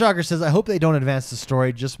Super dog. Shocker says, I hope they don't advance the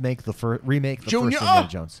story. Just make the remake the Junior. first Indiana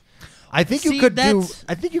Jones. I think you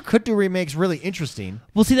could do remakes really interesting.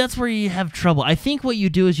 Well, see, that's where you have trouble. I think what you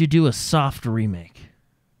do is you do a soft remake.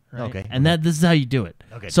 Right? Okay. And this is how you do it.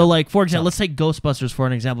 Okay. So, like, for example, let's take Ghostbusters for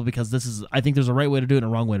an example, because I think there's a right way to do it and a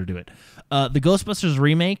wrong way to do it. The Ghostbusters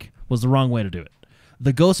remake was the wrong way to do it.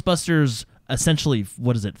 The Ghostbusters, essentially,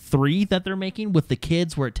 3 that they're making with the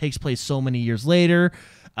kids, where it takes place so many years later.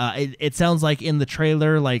 It sounds like in the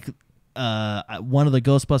trailer, like, one of the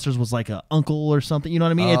Ghostbusters was like an uncle or something. You know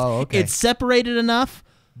what I mean? It's separated enough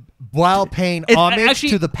while paying homage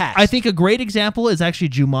to the past. I think a great example is actually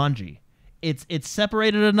Jumanji. It's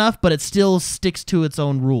separated enough, but it still sticks to its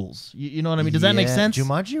own rules. You know what I mean? Does that make sense?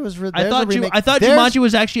 Jumanji was. I thought Jumanji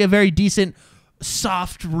was actually a very decent,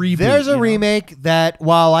 soft reboot. There's a remake that,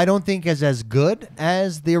 while I don't think is as good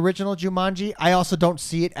as the original Jumanji, I also don't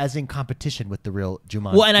see it as in competition with the real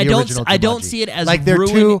Jumanji. Well, and I don't see it as like they're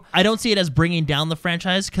two. I don't see it as bringing down the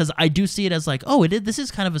franchise, because I do see it as like, this is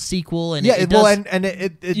kind of a sequel, and they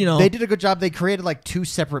did a good job. They created like 2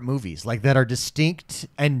 separate movies, like that are distinct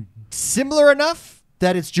and similar enough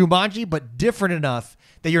that it's Jumanji, but different enough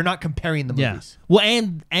that you're not comparing the movies. Well,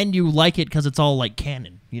 and you like it because it's all like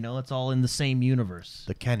canon. It's all in the same universe.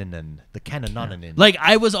 The canon. Like,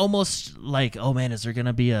 I was almost like, oh man, is there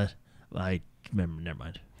gonna be never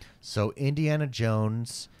mind. So Indiana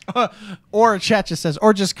Jones, or chat just says,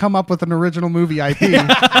 or just come up with an original movie IP.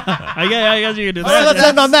 I guess you can do that. Right, let's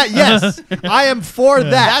end on that. Yes, I am for that.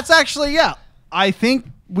 That's actually I think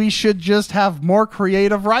we should just have more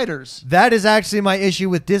creative writers. That is actually my issue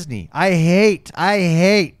with Disney. I hate.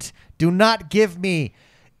 Do not give me,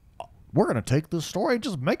 we're going to take this story,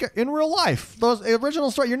 just make it in real life. Those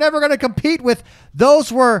original story, you're never going to compete with.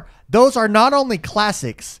 Those are not only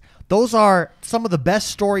classics, those are some of the best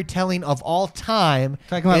storytelling of all time.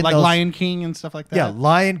 Talking about like Lion King and stuff like that. Yeah,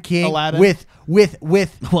 Lion King, Aladdin.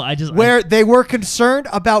 where they were concerned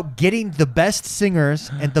about getting the best singers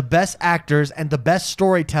and the best actors and the best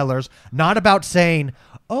storytellers, not about saying,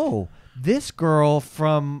 oh, this girl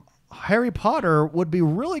from Harry Potter would be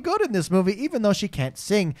really good in this movie, even though she can't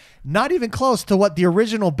sing. Not even close to what the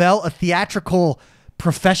original Belle, a theatrical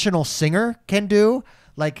professional singer, can do.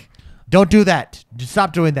 Like, don't do that. Just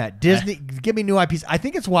stop doing that. Disney, give me new IPs. I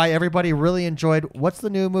think it's why everybody really enjoyed. What's the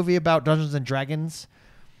new movie about Dungeons and Dragons?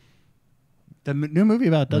 The new movie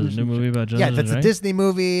about Dungeons and Dragons. Yeah, that's a Disney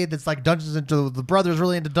movie that's like Dungeons and the brothers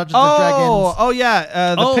really into Dungeons and Dragons. Oh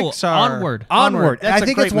yeah, the Pixar. Onward. I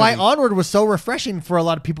think it's why Onward was so refreshing for a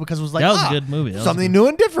lot of people, because it was like, that was a good movie. Something new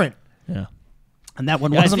and different. Yeah. And that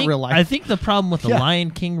one wasn't real life. I think the problem with the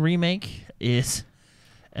Lion King remake is,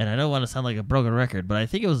 and I don't want to sound like a broken record, but I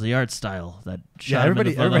think it was the art style that shot him in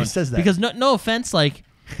the foot. Everybody says that. Because no offense, like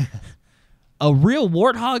a real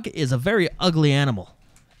warthog is a very ugly animal.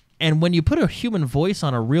 And when you put a human voice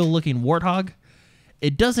on a real-looking warthog,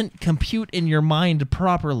 it doesn't compute in your mind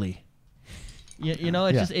properly.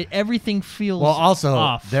 Everything feels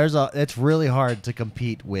off. It's really hard to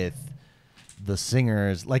compete with the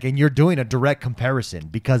singers, and you're doing a direct comparison,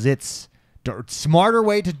 because it's the smarter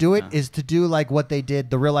way to do it is to do like what they did,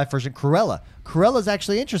 the real life version, Cruella. Cruella's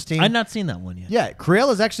actually interesting. I've not seen that one yet. Yeah,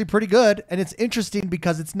 Cruella's actually pretty good, and it's interesting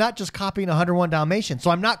because it's not just copying 101 Dalmatians. So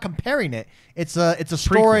I'm not comparing it. It's a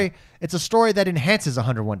story. Prequel. It's a story that enhances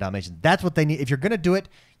 101 Dalmatians. That's what they need. If you're gonna do it,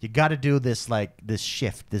 you got to do this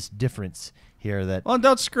shift, this difference here. Well,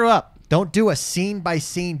 don't screw up. Don't do a scene by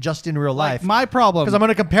scene just in real life. My problem, because I'm going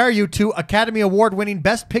to compare you to Academy Award winning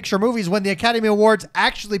Best Picture movies when the Academy Awards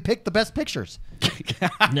actually pick the best pictures.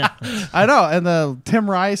 I know, and the Tim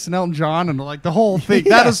Rice and Elton John and the whole thing.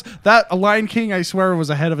 That Lion King, I swear, was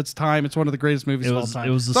ahead of its time. It's one of the greatest movies of all time.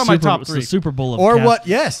 It was it's on my top 3. The Super Bowl of or cast. what?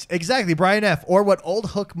 Yes, exactly, Brian F. Or what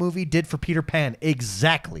Old Hook movie did for Peter Pan.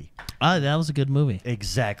 Exactly. That was a good movie.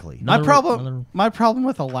 Exactly. My problem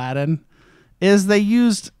with Aladdin is they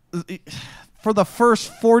used. For the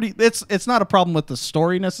first 40, it's not a problem with the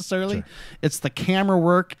story necessarily. Sure. It's the camera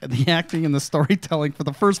work, the acting, and the storytelling for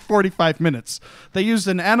the first 45 minutes. They used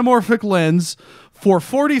an anamorphic lens for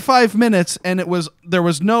 45 minutes, and there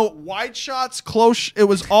was no wide shots, close. It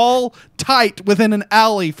was all tight within an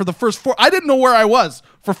alley for the first 4. I didn't know where I was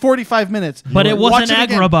for 45 minutes. But it wasn't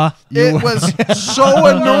Agrabah. It was so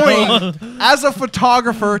annoying as a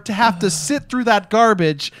photographer to have to sit through that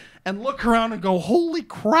garbage and look around and go, holy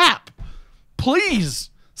crap.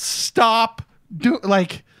 Please stop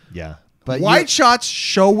yeah, but wide shots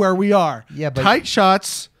show where we are. Yeah, but tight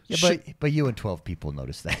shots. Yeah, but you and 12 people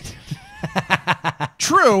noticed that.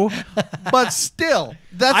 True, but still,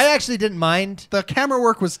 I actually didn't mind. The camera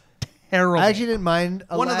work was terrible. I actually didn't mind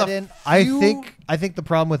One of the Aladdin. few- I think the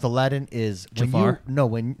problem with Aladdin is Jafar?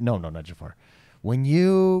 not Jafar.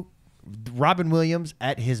 Robin Williams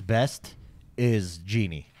at his best is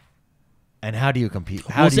Genie. And how do you compete?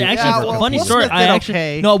 How Well, do see, you, actually, Yeah, well, funny Will story. Smith I did actually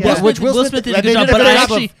okay. no. Yeah. Will Smith did a they good job, did but good I job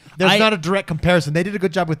actually of- there's I- not a direct comparison. They did a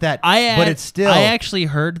good job with that. I but it's still. I actually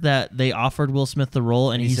heard that they offered Will Smith the role,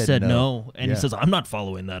 and He he said said no. no, and Yeah. he says, "I'm not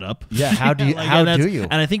following that up." Yeah, how do you? Like, how and that's- do you?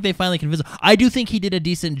 And I think they finally convinced him. I do think he did a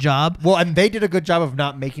decent job. Well, and they did a good job of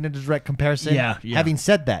not making a direct comparison. Yeah. Having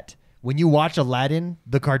said that, when you watch Aladdin,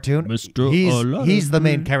 the cartoon, Mr. he's Aladdin. the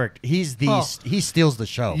main character. He's the Oh. he steals the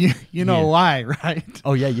show. You know why, right?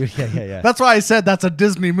 Oh yeah, yeah. That's why I said that's a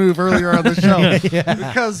Disney move earlier on the show.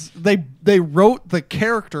 Because they wrote the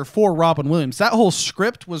character for Robin Williams. That whole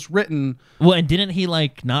script was written. Well, and didn't he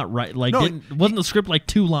not write No, wasn't the script like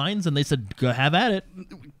 2 lines, and they said, "Go have at it."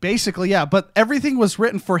 Basically, yeah, but everything was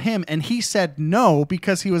written for him, and he said no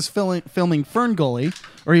because he was filming Fern Gully,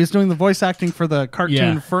 or he was doing the voice acting for the cartoon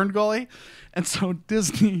Yeah. Fern Gully. And so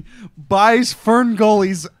Disney buys Fern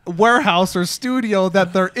Gully's warehouse or studio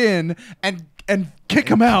that they're in and kick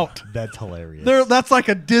him out. That's hilarious. That's like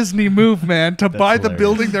a Disney move, man, to buy the hilarious.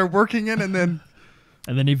 building they're working in and then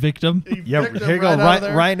And then evict him. Yeah, evict here him you go. right out of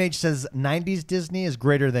there. Ryan H says '90s Disney is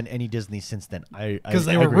greater than any Disney since then. Because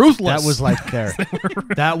they were ruthless. That was like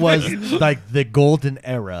that was like the golden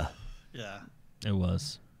era. Yeah. It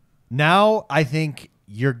was. Now I think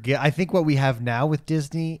I think what we have now with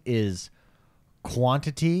Disney is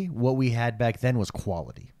quantity. What we had back then was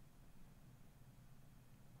quality.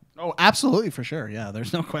 Oh, absolutely, for sure. Yeah,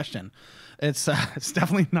 there's no question. It's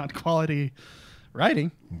definitely not quality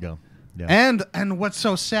writing. Go. Yeah. And what's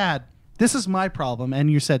so sad, this is my problem,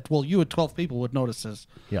 and you said, well, you and 12 people would notice this.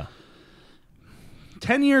 Yeah.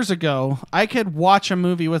 10 years ago, I could watch a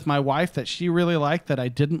movie with my wife that she really liked that I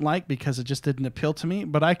didn't like because it just didn't appeal to me,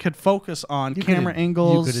 but I could focus on camera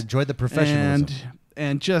angles. You could enjoy the professionalism.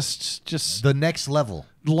 And just The next level.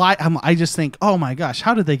 I just think, oh my gosh,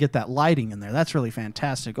 how did they get that lighting in there? That's really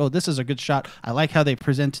fantastic. Oh, this is a good shot. I like how they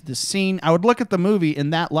presented this scene. I would look at the movie in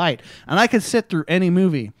that light, and I could sit through any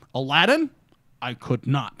movie. Aladdin, I could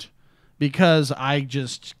not, because I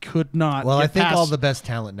just could not. Well, get I think past- all the best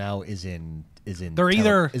talent now is in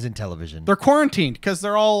television. they're quarantined because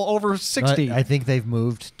they're all over 60. I think they've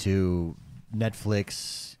moved to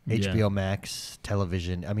Netflix, HBO Max,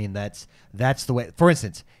 television. I mean, that's the way. For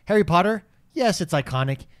instance, Harry Potter. Yes, it's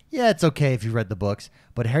iconic. Yeah, it's okay if you read the books,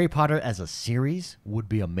 but Harry Potter as a series would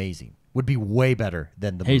be amazing. Would be way better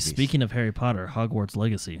than the Hey, movies. speaking of Harry Potter, Hogwarts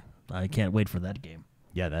Legacy. I can't wait for that game.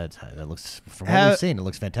 Yeah, that looks from what we've seen, it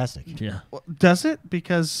looks fantastic. Yeah. Does it?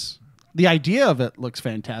 Because the idea of it looks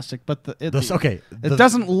fantastic, but it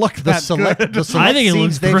doesn't look The that select, good. the select I think it scenes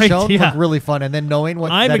looks they've great, shown yeah. look really fun, and then knowing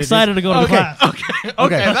what I'm that it excited is- to go to Okay, class.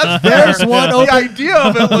 okay, that's There's fair. one The open- idea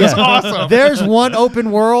of it looks awesome. There's one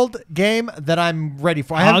open world game that I'm ready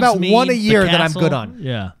for. I have about Hogsmeade, one a the year that I'm castle. good on.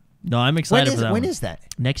 Yeah. No, I'm excited for that When one. is that?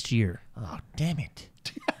 Next year. Oh, damn it.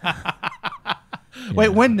 Wait,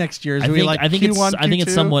 when next year? Is I we think, like I think Q1, it's I think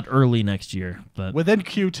it's Q2? somewhat early next year, but within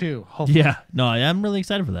Q2. Hopefully. yeah. No, I'm really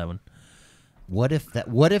excited for that one. What if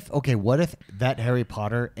that Harry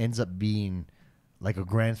Potter ends up being like a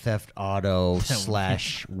Grand Theft Auto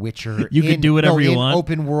 / Witcher? You can do whatever you want.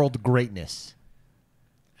 Open world greatness.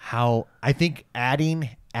 How I think adding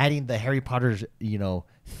the Harry Potter's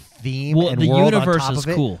theme Well, and the world universe on top is of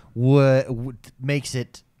it cool. would makes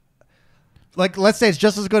it like, let's say it's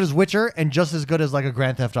just as good as Witcher and just as good as like a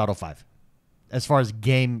Grand Theft Auto 5 as far as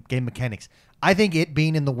game mechanics. I think it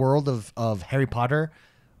being in the world of Harry Potter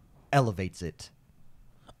elevates it.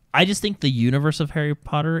 I just think the universe of Harry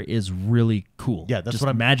Potter is really cool. Yeah, that's just what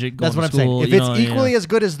I'm. magic. That's going what to I'm school, saying. If you it's know, equally yeah. as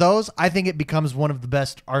good as those, I think it becomes one of the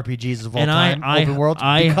best RPGs of all And time. I- open world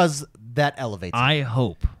I- because that elevates. I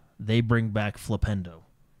hope they bring back Flipendo.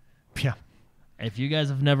 it. Yeah. If you guys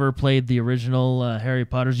have never played the original Harry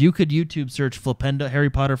Potters, you could YouTube search Flipendo, Harry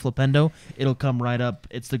Potter Flipendo. It'll come right up.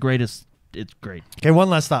 It's the greatest. It's great. Okay, one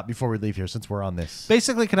last thought before we leave here, since we're on this.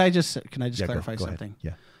 Basically, can I just Yeah, clarify go ahead. something?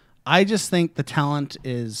 Yeah. I just think the talent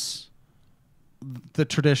is the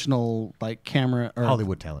traditional like camera or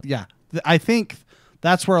Hollywood talent. Yeah, I think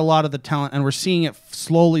that's where a lot of the talent, and we're seeing it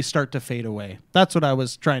slowly start to fade away. That's what I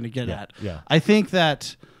was trying to get at. yeah. I think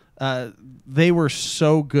that they were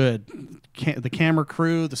so good. The camera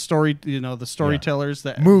crew, the story, the storytellers,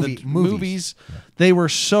 the movies, they were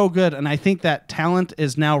so good, and I think that talent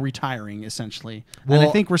is now retiring essentially. And I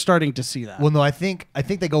Well- think we're starting to see that. Well, no, I think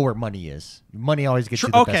they go where money is. Money always gets you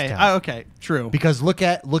the best talent. Okay, true. Because look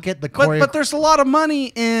at the choreo. But there's a lot of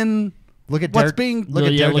money in Look at what's being look at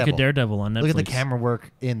Daredevil. Look at Daredevil on Netflix. Look at the camera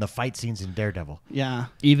work in the fight scenes in Daredevil. yeah.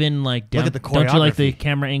 Even like Look at the don't you like the choreography.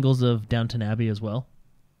 camera angles of Downton Abbey as well?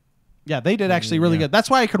 Yeah, they did actually really Yeah. good. That's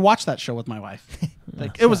why I could watch that show with my wife.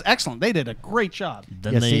 It was excellent. They did a great job.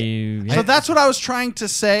 Then Yeah, they see, So that's what I was trying to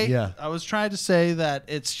say. Yeah. I was trying to say that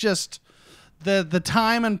it's just the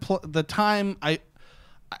time and the time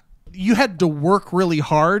you had to work really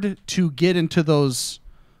hard to get into those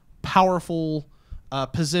powerful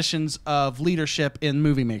positions of leadership in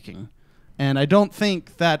movie making. And I don't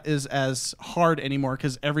think that is as hard anymore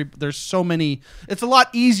because there's so many. It's a lot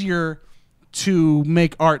easier to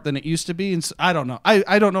make art than it used to be. And so, I don't know.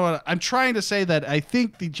 I don't know. I'm trying to say that I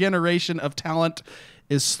think the generation of talent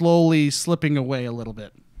is slowly slipping away a little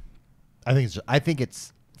bit. I think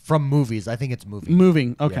it's from movies. I think it's moving.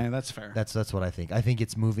 Moving. Okay, Yeah. that's fair. That's what I think. I think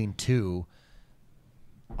it's moving to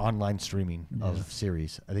online streaming of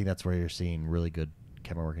series. I think that's where you're seeing really good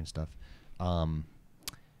camera work and stuff.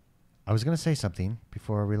 I was gonna say something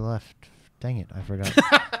before we left. Dang it, I forgot.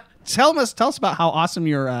 Tell us about how awesome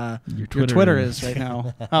your Twitter is right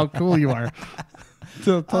now. How cool you are.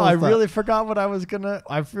 I really forgot what I was gonna.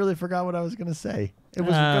 I really forgot what I was gonna say. It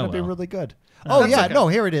was gonna be well. really good. Oh That's yeah, okay. no,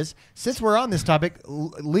 here it is. Since we're on this topic,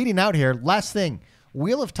 leading out here, last thing: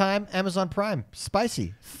 Wheel of Time, Amazon Prime,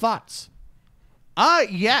 spicy thoughts.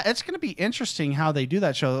 Yeah, it's going to be interesting how they do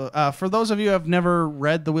that show. For those of you who have never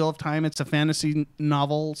read The Wheel of Time, it's a fantasy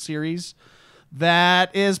novel series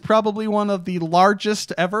that is probably one of the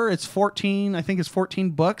largest ever. It's 14, I think it's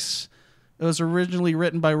 14 books. It was originally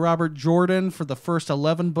written by Robert Jordan for the first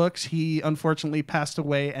 11 books. He unfortunately passed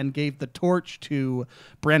away and gave the torch to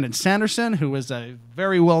Brandon Sanderson, who is a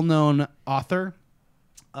very well-known author.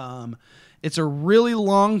 It's a really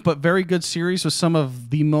long but very good series with some of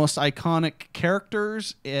the most iconic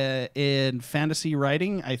characters in fantasy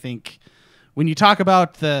writing. I think when you talk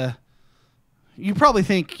about you probably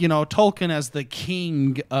think, Tolkien as the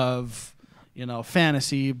king of,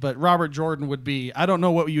 fantasy, but Robert Jordan would be, I don't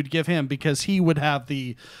know what you'd give him because he would have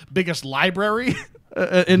the biggest library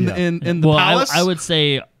in the palace. I would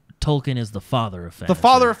say Tolkien is the father of fantasy. The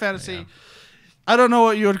father of fantasy. Yeah. I don't know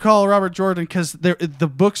what you would call Robert Jordan because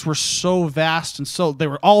the books were so vast and they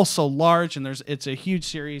were all so large, and it's a huge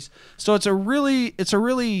series. So it's a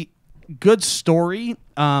really good story.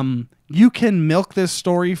 You can milk this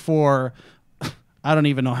story for I don't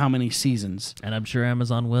even know how many seasons, And I'm sure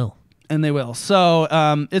Amazon will. and they will. So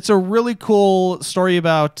it's a really cool story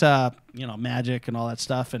about magic and all that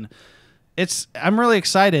stuff, and I'm really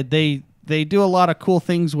excited. They do a lot of cool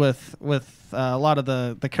things with a lot of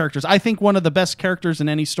the characters. I think one of the best characters in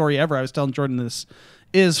any story ever, I was telling Jordan this,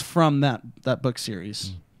 is from that book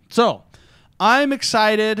series. So I'm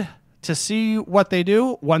excited to see what they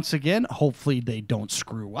do. Once again, hopefully they don't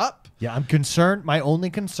screw up. Yeah, I'm concerned. My only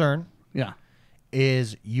concern Yeah.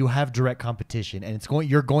 is you have direct competition, and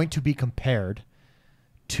you're going to be compared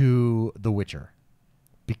to The Witcher,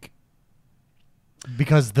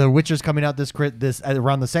 because The Witcher's coming out this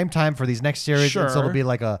around the same time for these next series. Sure. And so it'll be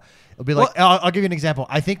like I'll give you an example.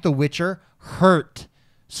 I think The Witcher hurt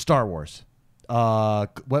Star Wars.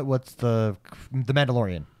 What's the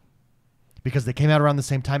Mandalorian? Because they came out around the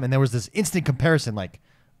same time, and there was this instant comparison. Like,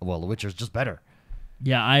 well, The Witcher's just better.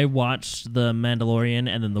 Yeah, I watched The Mandalorian,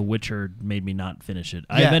 and then The Witcher made me not finish it.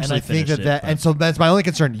 I Yeah, eventually and I think finished that, it. and so that's my only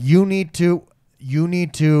concern. They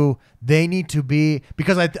need to be,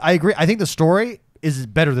 because I agree. I think the story is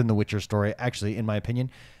better than the Witcher story, actually, in my opinion,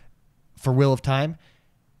 for Wheel of Time.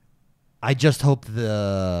 I just hope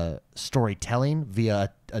the storytelling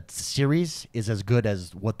via a series is as good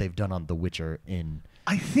as what they've done on The Witcher in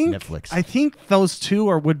Netflix. I think those two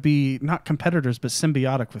would be not competitors, but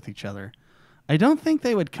symbiotic with each other. I don't think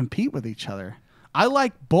they would compete with each other. I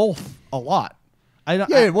like both a lot. But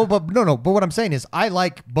what I'm saying is I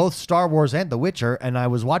like both Star Wars and The Witcher, and I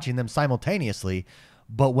was watching them simultaneously.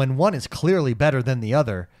 But when one is clearly better than the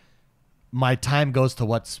other, my time goes to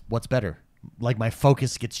what's better. Like my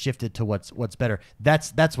focus gets shifted to what's better.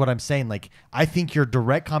 That's what I'm saying. Like I think your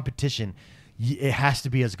direct competition, it has to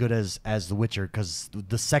be as good as The Witcher, because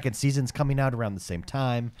the second season's coming out around the same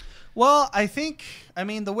time. Well,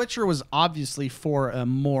 The Witcher was obviously for a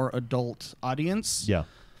more adult audience. Yeah.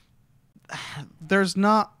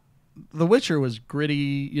 The Witcher was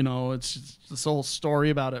gritty, it's just, this whole story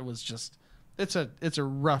about it was just, it's a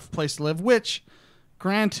rough place to live, which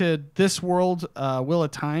granted this world, Wheel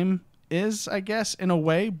of Time is, I guess, in a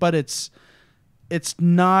way, but it's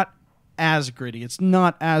not as gritty. It's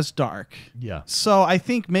not as dark. Yeah. So I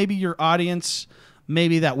think maybe your audience,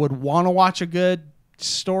 that would want to watch a good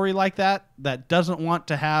story like that doesn't want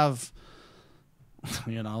to have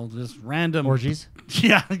just random Orgies.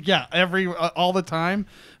 Yeah, all the time.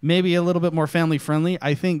 Maybe a little bit more family friendly.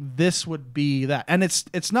 I think this would be that, and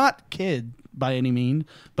it's not kid by any mean,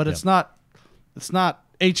 but it's not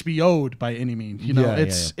HBO'd by any mean.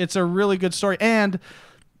 It's a really good story, and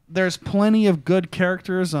there's plenty of good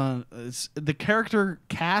characters on. The character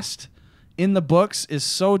cast in the books is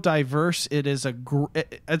so diverse. It is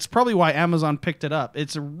it's probably why Amazon picked it up.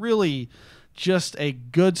 It's really just a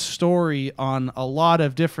good story on a lot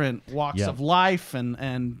of different walks of life,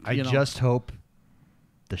 and I just hope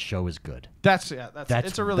the show is good. It's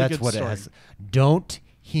a really good story. It has. Don't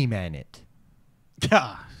He-Man it.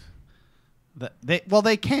 Yeah.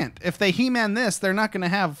 They can't. If they He-Man this, they're not going to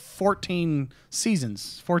have 14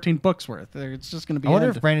 seasons, 14 books worth. It's just going to be. I wonder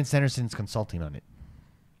if Brandon Sanderson's consulting on it.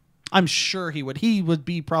 I'm sure he would. He would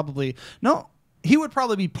be probably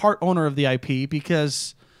part owner of the IP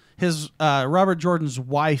because his Robert Jordan's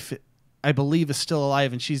wife, I believe, is still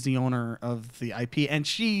alive, and she's the owner of the IP. And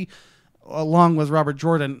she, along with Robert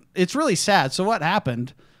Jordan, it's really sad. So what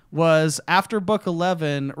happened was after book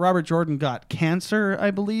 11, Robert Jordan got cancer,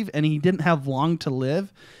 I believe, and he didn't have long to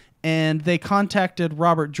live. And they contacted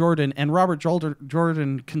Robert Jordan, and Robert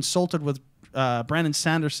Jordan consulted with Brandon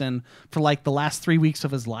Sanderson for like the last 3 weeks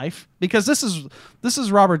of his life, because this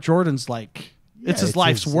is Robert Jordan's it's his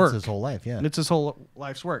life's work. It's his whole life, yeah. It's his whole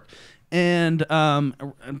life's work. And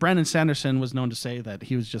Brandon Sanderson was known to say that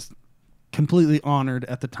he was just completely honored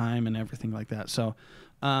at the time and everything like that. So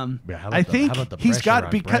I think he's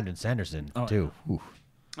got Brandon Sanderson too. Yeah.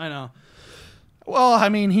 I know. Well, I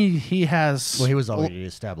mean, he has. Well, he was already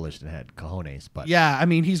established and had cojones, but yeah, I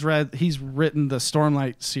mean, he's written the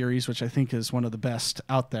Stormlight series, which I think is one of the best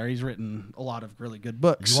out there. He's written a lot of really good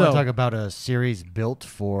books. You want to talk about a series built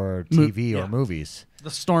for TV or movies? The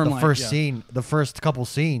Stormlight. The first couple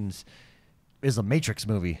scenes is a Matrix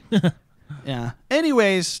movie. Yeah.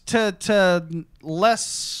 Anyways, to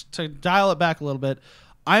dial it back a little bit,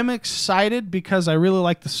 I'm excited because I really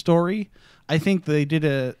like the story. I think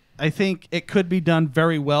I think it could be done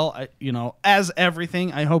very well. As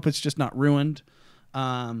everything, I hope it's just not ruined.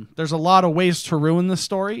 There's a lot of ways to ruin the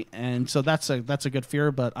story, and so that's a good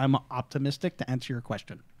fear. But I'm optimistic to answer your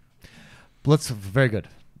question. Very good.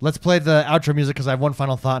 Let's play the outro music because I have one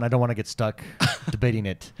final thought, and I don't want to get stuck debating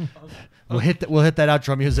it. We'll hit that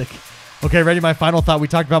outro music. Okay, ready? My final thought. We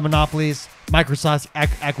talked about monopolies, Microsoft's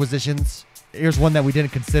acquisitions. Here's one that we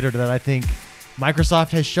didn't consider that I think Microsoft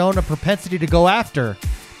has shown a propensity to go after: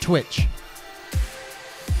 Twitch.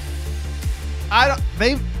 I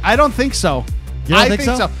don't think so. You don't think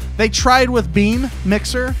so? They tried with Beam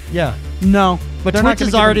Mixer. Yeah. No, but Twitch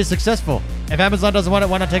is already successful. If Amazon doesn't want it,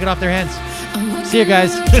 why not take it off their hands? See you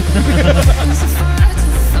guys.